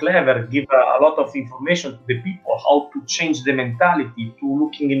was so clever, give a lot of information to the people how to change the mentality to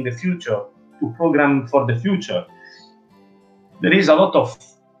looking in the future, to program for the future. There is a lot of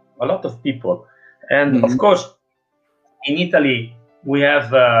people, and of course, in Italy we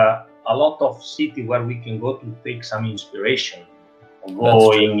have a lot of city where we can go to take some inspiration.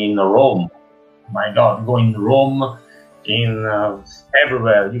 Going in Rome, my God, going in Rome, in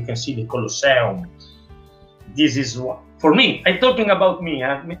everywhere you can see the Colosseum. This is what. For me, I'm talking about me.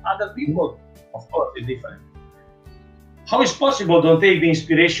 Other people, of course, it's different. How is possible to take the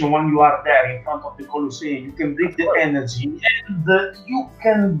inspiration when you are there in front of the Colosseum? You can bring the energy and you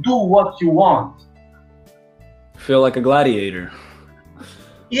can do what you want. Feel like a gladiator.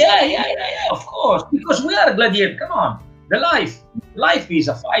 Yeah, of course. Because we are gladiators. Come on. The life is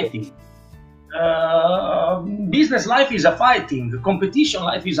a fighting. Business life is a fighting. Competition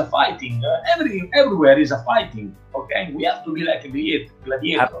life is a fighting. Everywhere is a fighting. Okay, we have to be like a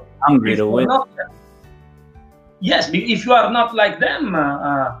gladiator. Hungry to win. Yes, if you are not like them,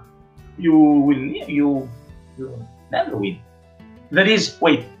 you will never win. There is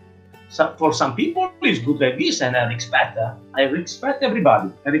for some people it's good like this, and I respect everybody.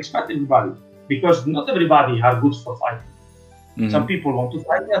 Because not everybody are good for fighting. Some people want to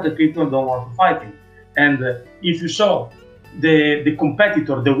fight, other people don't want to fight. And if you saw the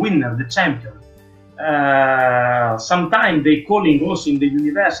competitor, the winner, the champion, sometimes they calling also in the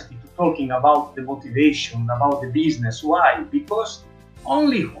university to talking about the motivation, about the business. Why? Because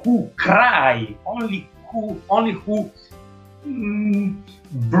only who cry, only who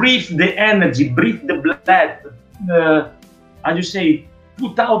breathe the energy, breathe the blood,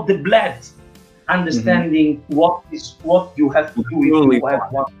 put out the blood, understanding what you have to do if you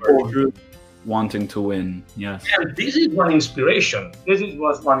have one goal. Wanting to win, yes. And this is one inspiration.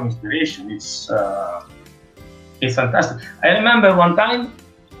 It's fantastic. I remember one time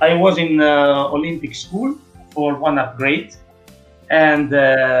I was in Olympic school for one upgrade, and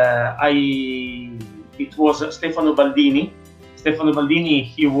it was Stefano Baldini. Stefano Baldini,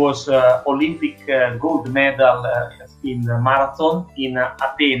 he was Olympic gold medal in the marathon in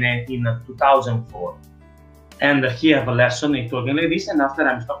Athens in 2004. And he have a lesson, he talking like this, and after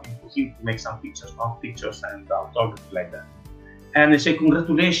I'm talking to him to make some pictures and talk like that. And I say,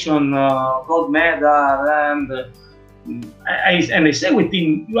 congratulations, gold medal, and I say with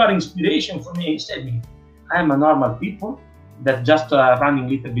him, you are inspiration for me. He said, I'm a normal people that just running a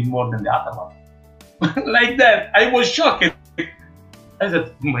little bit more than the other one. Like that, I was shocked. I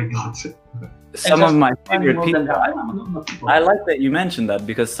said, oh my God. Some of my favorite people, I like that you mentioned that,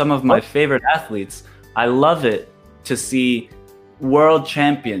 because some of my favorite athletes, I love it to see world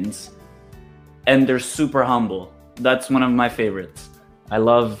champions and they're super humble. That's one of my favorites. I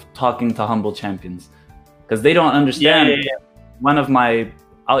love talking to humble champions because they don't understand. Yeah. One of my,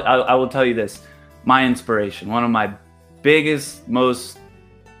 I will tell you this, my inspiration, one of my biggest,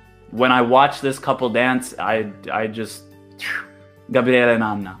 when I watch this couple dance, I just, Gabriele and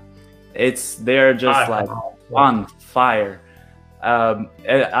Anna, they're just like on fire. I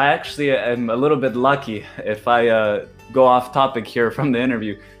actually am a little bit lucky if I go off topic here from the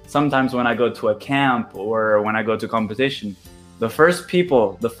interview. Sometimes when I go to a camp or when I go to competition, the first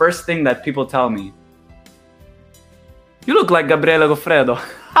thing that people tell me, you look like Gabriele Goffredo.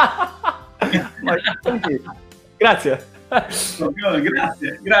 Like, thank you. Grazie.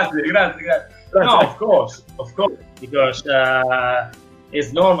 Grazie. No, of course, because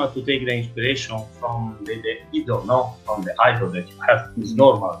it's normal to take the inspiration from the idol, no? From the idol that you have. It's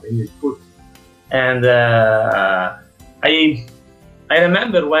normal. It's good. And I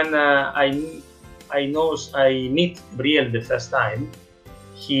remember when I meet Brielle the first time.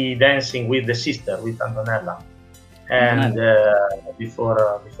 He dancing with the sister, with Antonella, and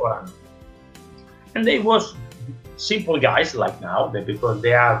before Anna. And they was simple guys like now, because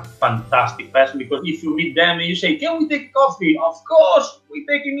they are fantastic person. Because if you meet them and you say, "Can we take coffee?" Of course, we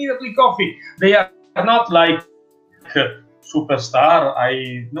take immediately coffee. They are not like superstar.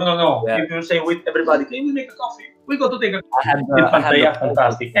 No. Yeah. If you say with everybody, "Can we make a coffee?" We go to take a coffee. They are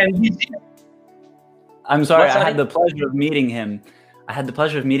fantastic. And I'm sorry, I had the pleasure of meeting him. I had the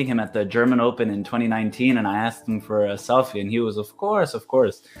pleasure of meeting him at the German Open in 2019, and I asked him for a selfie, and he was, of course.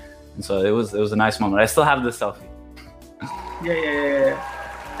 And so it was a nice moment. I still have the selfie. Yeah.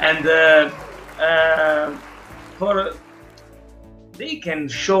 And for they can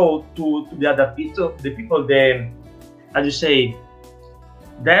show to the other people, as you say,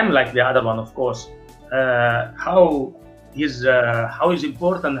 them like the other one, of course, how is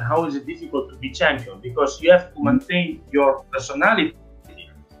important, how is it difficult to be champion, because you have to maintain your personality.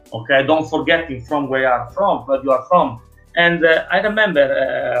 Okay, don't forget from where you are from. And I remember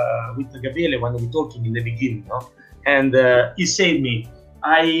with Gabriele when we talking in the beginning, and he said me,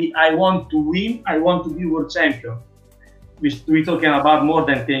 I want to win, I want to be world champion. We're talking about more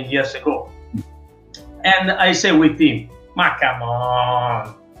than 10 years ago. And I say with him, ma come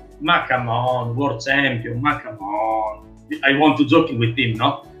on, world champion, ma come on. I want to joke with him,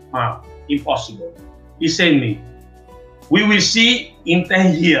 no? Impossible. He said me, we will see in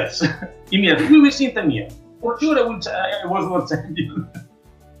 10 years. We will see in 10 years. For sure I was world champion.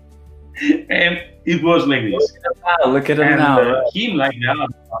 And it was like this. Look at him now. Him like that.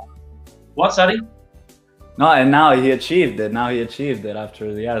 What, sorry? No, and now he achieved it. After,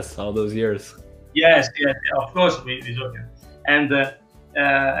 all those years. Yes, of course, we joking. And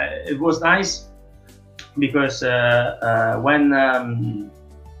it was nice because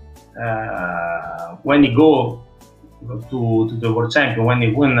when he go to the world champion, when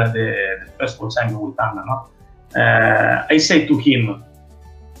he won the first world champion with Anna, I said to him,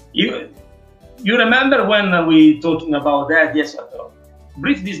 you remember when we talking about that? Yes,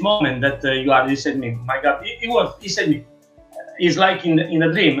 brief this moment that you are. He said me, my God, he said me, it's like in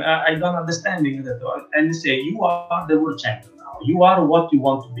a dream. I don't understand it. And he say, you are the world champion now. You are what you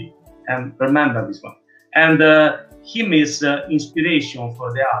want to be, and remember this one. And him is inspiration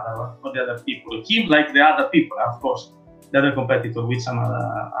for the other people. Him like the other people, of course, the other competitor with some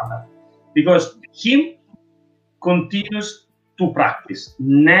other, because him continues to practice,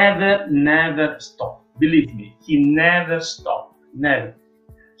 never stop. Believe me, he never stopped, never.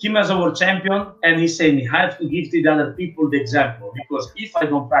 Him as a world champion, and he said, I have to give to the other people the example, because if I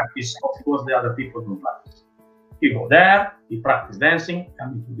don't practice, of course the other people don't practice. He go there, he practice dancing,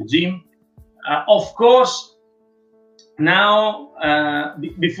 coming to the gym. Of course, now,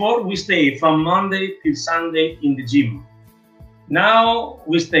 before we stay from Monday till Sunday in the gym. Now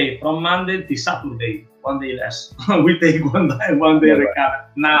we stay from Monday till Saturday, one day less. We take one day recover.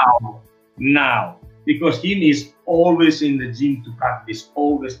 Now, because he is always in the gym to practice,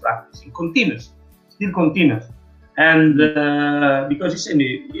 always practicing, still continuous. And because he said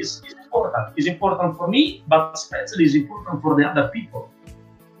it's important. It's important for me, but especially it's important for the other people.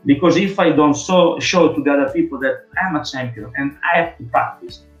 Because if I don't show to the other people that I'm a champion and I have to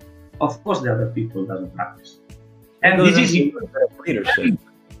practice, of course the other people doesn't practice. And this is leadership.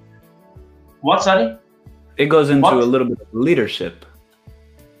 What, sorry? It goes into a little bit of leadership.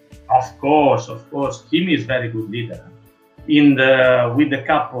 Of course. Him is very good leader. With the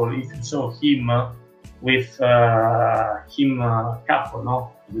couple, if you saw him with couple,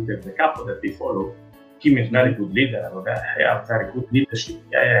 no, with the couple that they follow, him is very good leader. Yeah, very good leadership.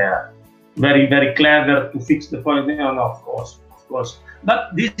 Yeah. Very, very clever to fix the point. No, of course.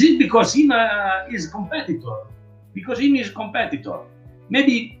 But this is because him is a competitor.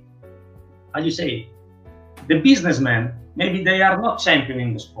 Maybe, as you say, the businessmen, maybe they are not champion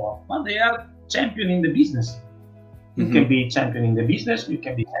in the sport, but they are champion in the business. You can be champion in the business, you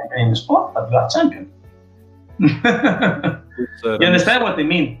can be champion in the sport, but you are champion. You understand what I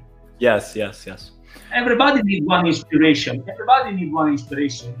mean? Yes. Everybody needs one inspiration.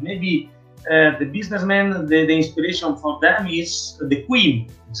 Maybe the businessman, the inspiration for them is the Queen,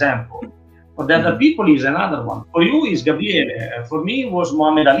 example. For the other people is another one. For you is Gabriele. For me it was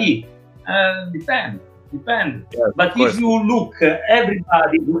Muhammad Ali. Depend. Yeah, but if you look,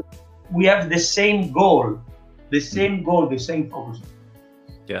 everybody, we have the same goal, the same focus.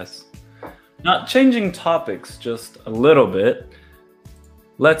 Yes. Now, changing topics just a little bit,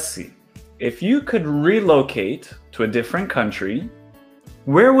 let's see. If you could relocate to a different country,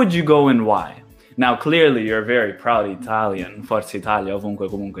 where would you go and why? Now, clearly, you're a very proud Italian. Forza Italia, ovunque,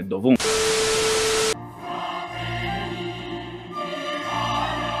 comunque, dovunque.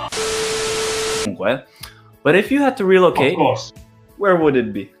 But if you had to relocate, of course, where would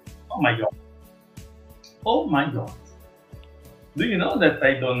it be? Oh my God. Oh my God! Do you know that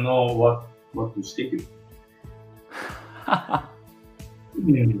I don't know what to say?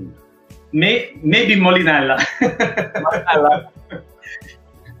 Maybe Molinella.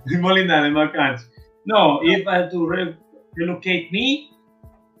 Molinella, Marcanzi. No, if I have to relocate me,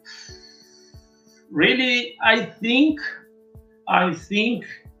 really, I think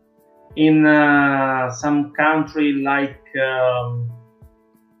in some country like how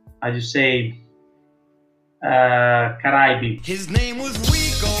do you say, Caribbean. His name was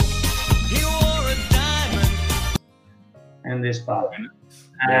Rico. He wore a diamond. And this part,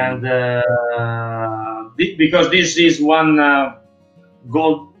 and because this is one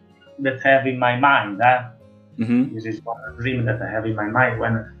goal that I have in my mind. This is one dream that I have in my mind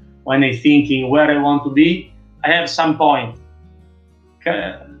when I thinking where I want to be. I have some point.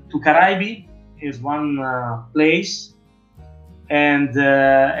 To Caribbean is one place, and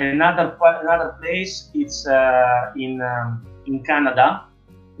another place it's in Canada,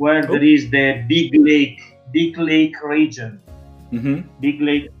 where there is the Big Lake region. Big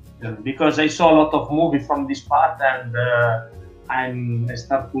Lake region, because I saw a lot of movies from this part, and I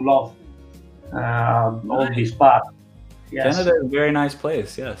start to love all this part. Yes. Canada is a very nice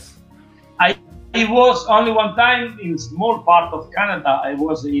place. Yes. I was only one time in small part of Canada. I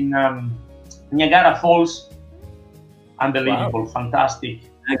was in Niagara Falls. Unbelievable, fantastic.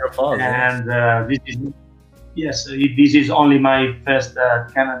 Niagara Falls. And this is only my first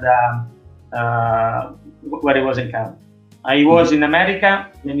Canada where I was in Canada. I was in America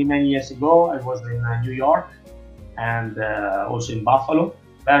many years ago. I was in New York and also in Buffalo.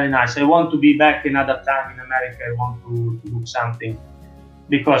 Very nice. I want to be back another time in America. I want to do something,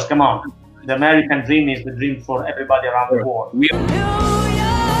 because come on, the American dream is the dream for everybody around the world. We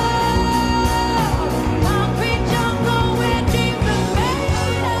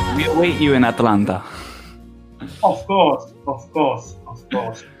await you in Atlanta. Of course.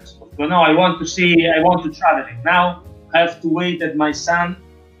 No, I want to travel. Now I have to wait that my son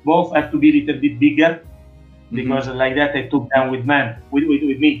both have to be a little bit bigger, because like that I took them with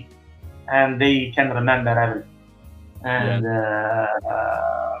me, and they can remember everything. And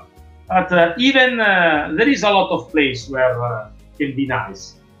but even there is a lot of place where can be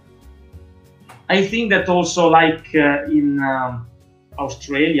nice. I think that also like in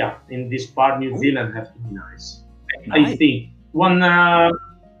Australia, in this part, New Zealand have to be nice. I think one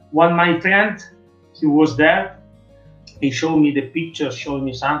my friend, he was there. He showed me the picture, showed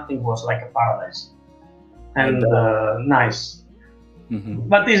me something was like a paradise, and nice.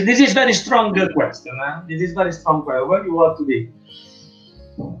 But this is very strong question. This is very strong question. Where you want to be?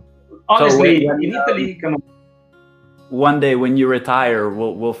 Honestly, in Italy, come on. One day when you retire,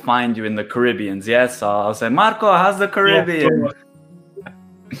 we'll find you in the Caribbean. Yes, I'll say, Marco, how's the Caribbean?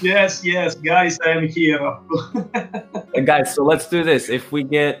 Yes, guys, I am here. Guys, so let's do this. If we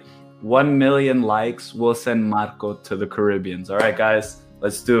get 1 million likes, we'll send Marco to the Caribbeans. All right, guys,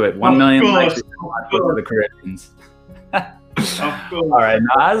 let's do it. 1 million likes, we send Marco to the Caribbeans. All right,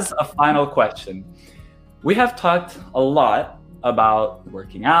 now as a final question, we have talked a lot about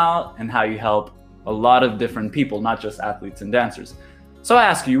working out and how you help a lot of different people, not just athletes and dancers. So I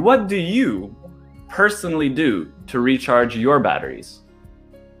ask you, what do you personally do to recharge your batteries?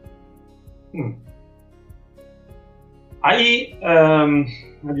 I how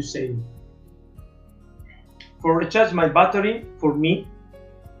do you say? For recharge my battery, for me,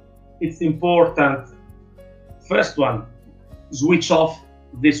 it's important. First one, switch off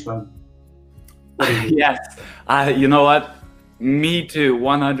this one. Yes, you know what? Me too,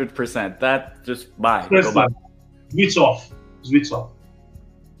 100%. That just bye. First one, switch off.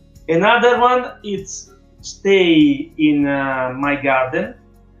 Another one, it's stay in my garden.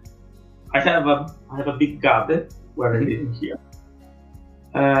 I have a big garden where I live here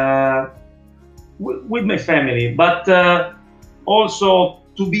with my family, but also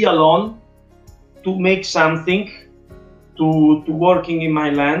to be alone, to make something, to working in my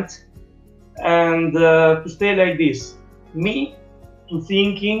land, and to stay like this. Me, to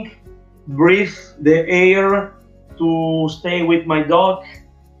thinking, breathe the air, to stay with my dog,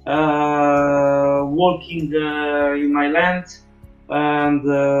 walking in my land, and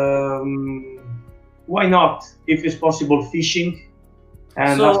why not, if it's possible, fishing.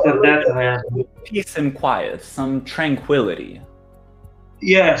 And so after that, peace and quiet, some tranquility.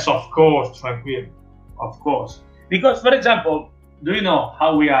 Yes, of course, tranquility, of course. Because, for example, do you know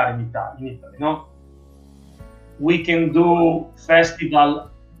how we are in Italy? No? We can do festival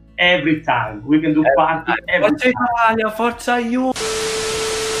every time. We can do party every time. Italia, forza you!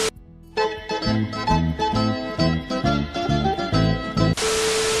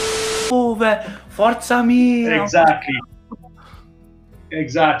 Juve, Forza Milan. Exactly.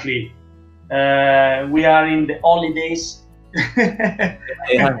 Exactly. We are in the holidays.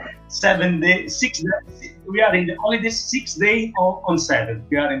 Yeah. 7 days, 6 days. We are in the holidays, 6 days on 7.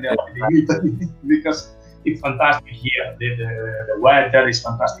 We are in the holiday because it's fantastic here. The weather is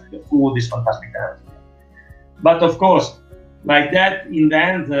fantastic. The food is fantastic. But of course, like that, in the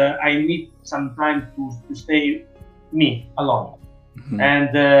end, I need some time to stay me alone. Mhm. And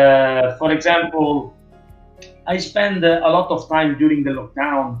for example, I spend a lot of time during the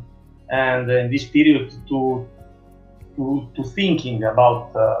lockdown and in this period to thinking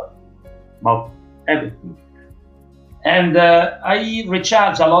about everything. And I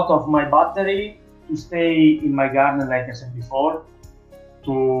recharge a lot of my battery to stay in my garden, like I said before,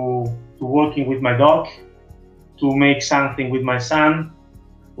 to working with my dog, to make something with my son.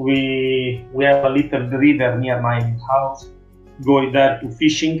 We have a little river near my house. Go there to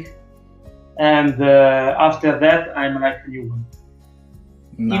fishing, and after that I'm like a new one.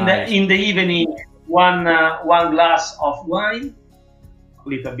 Nice. In the evening, one glass of wine, a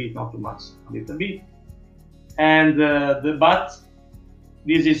little bit, not too much, a little bit, and but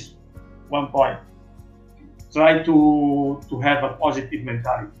this is one point. Try to have a positive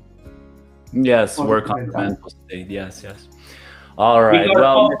mentality. Yes, Positive work on the mentality. mental state. Yes, yes. All right.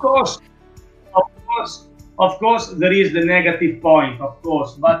 Because Well, of course, there is the negative point, of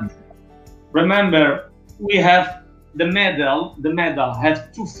course, but remember, we have the medal. The medal has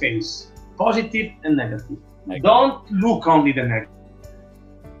two faces, positive and negative. Negative. Don't look only the negative.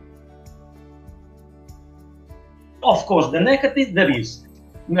 Of course, the negative there is.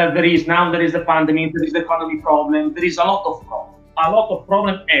 There is the pandemic, there is the economy problem, there is a lot of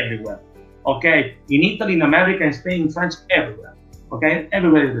problem everywhere. Okay, in Italy, in America, in Spain, in France, everywhere. Okay,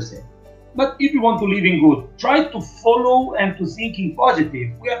 everywhere is the same. But if you want to live in good, try to follow and to think in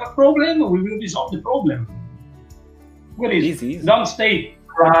positive. We have a problem, we will resolve the problem. Where is Easy, easy. Don't stay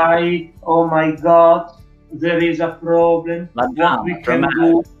cry. Oh my God, there is a problem. Like What that, we can dramatic.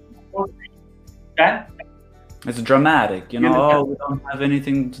 do? Okay? It's dramatic, you know. Yeah. Oh, we don't have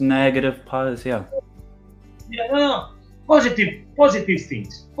anything negative. Yeah. Yeah, no. Positive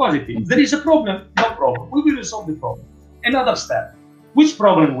things. Positive. There is a problem, no problem. We will resolve the problem. Another step. Which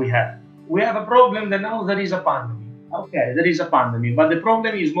problem we have? We have a problem that now there is a pandemic. Okay, there is a pandemic, but the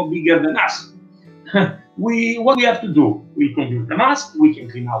problem is more bigger than us. What we have to do? We can use the mask, we can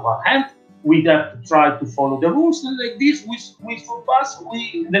clean our hands, we have to try to follow the rules, and like this, we surpass.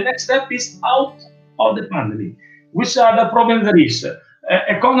 The next step is out of the pandemic. Which are the problem there is?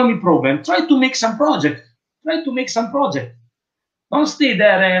 Economy problem. Try to make some project. Don't stay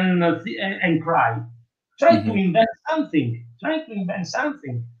there and cry. Try to invent something.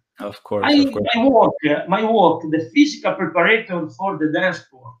 Of course. My work, the physical preparator for the dance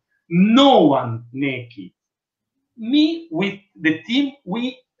floor. No one make it. Me with the team,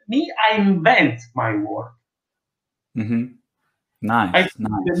 I invent my work. Mm-hmm. I Nice, put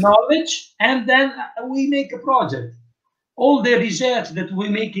nice. the knowledge, and then we make a project. All the research that we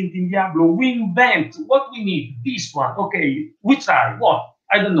make in Team Diablo, we invent what we need. This one, okay, we try. What?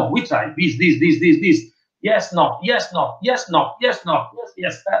 I don't know. We try this. Yes, no, yes, no, yes, no, yes, no,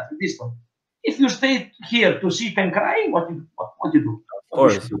 yes, that, this one. If you stay here to sit and cry, what you do? Of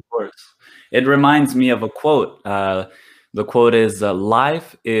course. It reminds me of a quote. The quote is,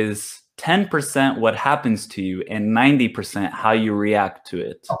 life is 10% what happens to you and 90% how you react to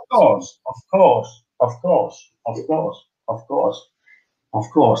it. Of course. Come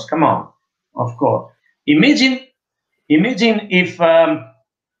on, of course. Imagine if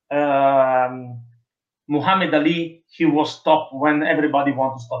Muhammad Ali, he was stopped when everybody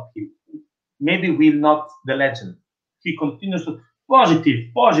wants to stop him. Maybe we're not the legend. He continues to positive,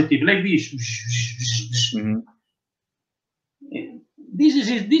 like this. Mm-hmm. This is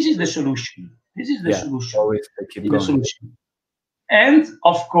the solution. This is the solution. Always keep The going. solution. And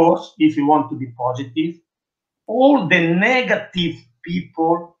of course, if you want to be positive, all the negative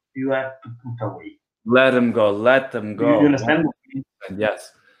people you have to put away. Let them go. You understand?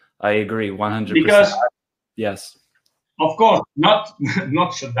 Yes, I agree 100%. Because yes. of course, not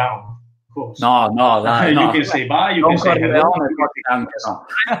shut down. Of course. No. You can say bye. You can say hello.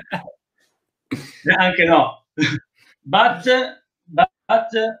 Anche no. But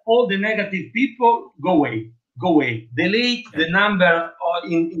all the negative people go away. Delete the number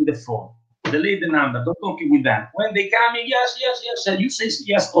in the phone. Delete the number. Don't talk with them. When they come in, yes, and you say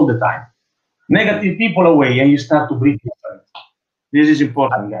yes all the time. Negative people away, and you start to breathe different. This is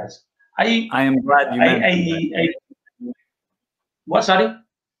important, guys. I am glad you mentioned that. What? Sorry.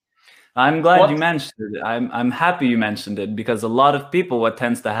 I'm glad What? you mentioned it. I'm happy you mentioned it, because a lot of people, what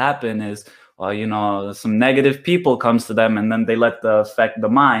tends to happen is, well, you know, some negative people comes to them, and then they let the affect the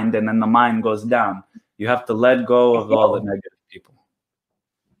mind, and then the mind goes down. You have to let go of all the negative people.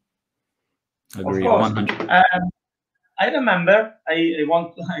 Of Agreed, course. 100. I remember, I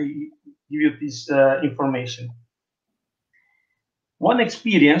want to give you this information. One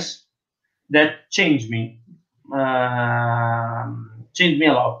experience that changed me a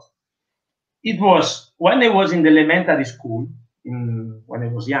lot. It was when I was in the elementary school, when I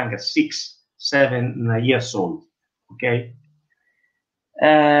was younger, 6, 7 years old. Okay,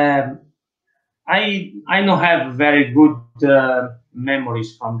 I don't have very good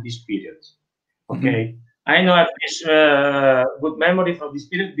memories from this period. Okay, I know I have this good memory from this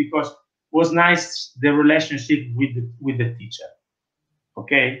period because it was nice the relationship with the teacher.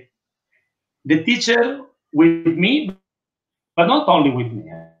 Okay, the teacher with me, but not only with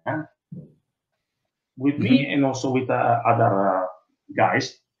me, with me and also with other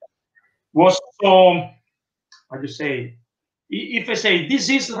guys, was so. How do you say? If I say this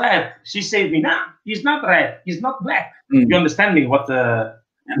is red, she said me, nah, it's not red, it's not black. You understand me? What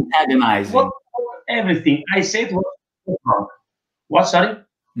Antagonizing. everything I said was wrong. What? Sorry.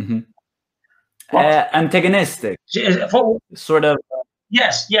 What? Antagonistic, For, sort of.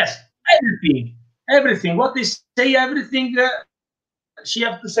 yes, everything. What they say, everything. She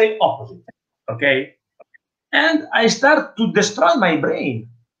have to say opposite. Okay, and I start to destroy my brain.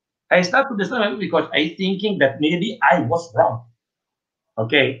 I start to destroy my brain because I thinking that maybe I was wrong.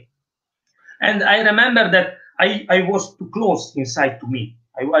 Okay, and I remember that I was too close inside to me.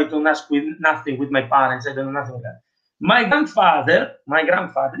 I don't ask with nothing with my parents. I don't know nothing like that. My grandfather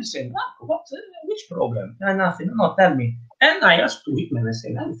said, Marco, what, which problem? Nothing. No, tell me. And I asked to him and I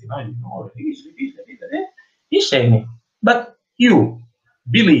said, everything. I know. He said me, but you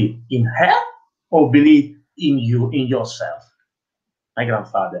believe in her or believe in you, in yourself? My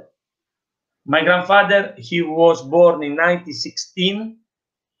grandfather. My grandfather, he was born in 1916,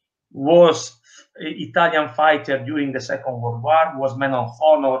 was Italian fighter during the Second World War, was man of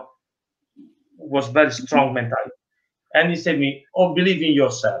honor, was very strong mentality. And he said me, oh, believe in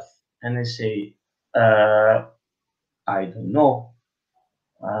yourself. And I say, I don't know.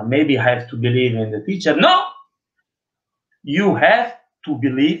 Maybe I have to believe in the teacher. No, you have to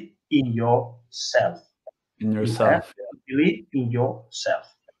believe in yourself. In You have yourself. to believe in yourself.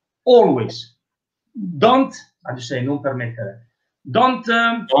 Always. Don't, how do you say, non permettere. Don't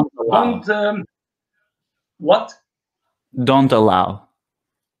allow. What? Don't allow.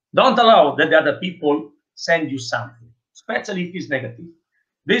 Don't allow that the other people send you something, especially if it's negative.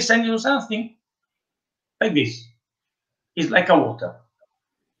 They send you something like this. It's like a water.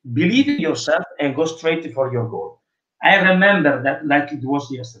 Believe in yourself and go straight for your goal. I remember that like it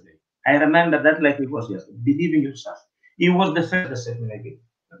was yesterday. I remember that like it was yesterday. Believe in yourself. It was the first that said me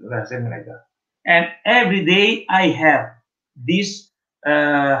like that. And every day I have this,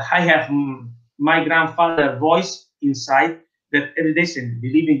 I have my grandfather's voice inside that every day saying,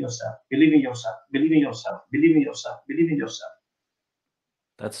 believe in yourself, believe in yourself, believe in yourself, believe in yourself, believe in yourself.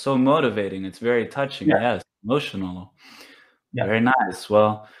 That's so motivating. It's very touching. Yeah. Yes, emotional. Yeah. Very nice.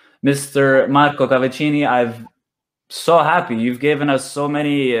 Well, Mr. Marco Cavaccini, I'm so happy. You've given us so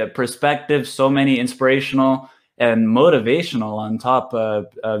many perspectives, so many inspirational and motivational on top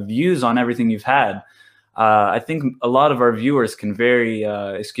views on everything you've had. I think a lot of our viewers can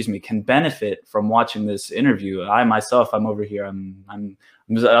can benefit from watching this interview. I myself, I'm over here. I'm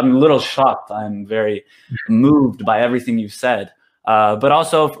a little shocked. I'm very moved by everything you've said. But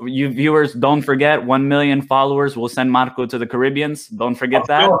also, you viewers, don't forget 1 million followers will send Marco to the Caribbeans. Don't forget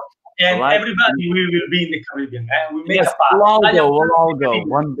that. And everybody we will be in the Caribbean. We make yes, a part. we'll all go.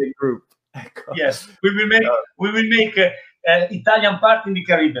 One big group. Yes, we will make Italian part in the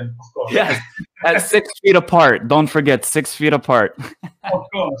Caribbean, of course. Yes, at 6 feet apart. Don't forget, 6 feet apart. Of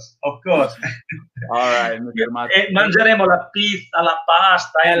course. All right, Mr. Marco. Mangeremo la pizza, la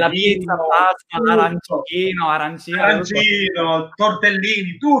pasta, la pizza, pasta, arancino,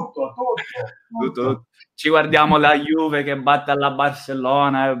 tortellini, tutto. Ci guardiamo la Juve che batte alla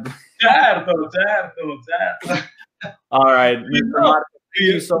Barcellona. Certo. All right, Mr. Marco,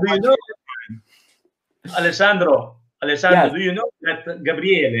 thank you so much. Alessandro, yes. Do you know that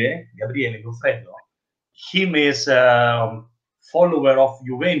Gabriele Goffredo, him is follower of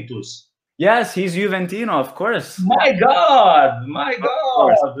Juventus? Yes, he's Juventino, of course. My God.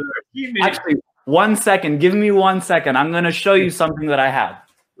 Actually, 1 second. Give me 1 second. I'm going to show you something that I have.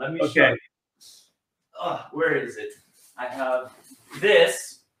 Let me show you. Where is it? I have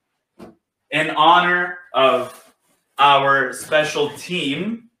this in honor of our special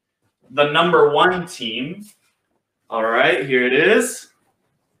team. the #1 team. All right, here it is.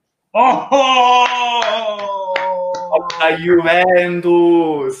 Oh!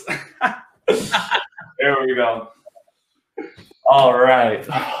 Juventus. There we go. All right.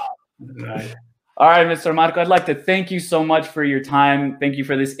 Right. All right, Mr. Marco, I'd like to thank you so much for your time. Thank you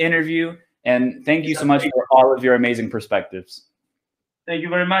for this interview. And thank you so much for all of your amazing perspectives. Thank you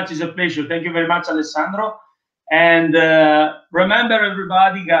very much. It's a pleasure. Thank you very much, Alessandro. And remember,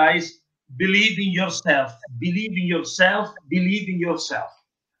 everybody, guys, believe in yourself. Believe in yourself. Believe in yourself.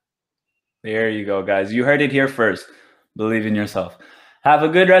 There you go, guys. You heard it here first. Believe in yourself. Have a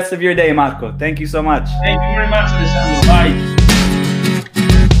good rest of your day, Marco. Thank you so much. Thank you very much, Alessandro. Bye.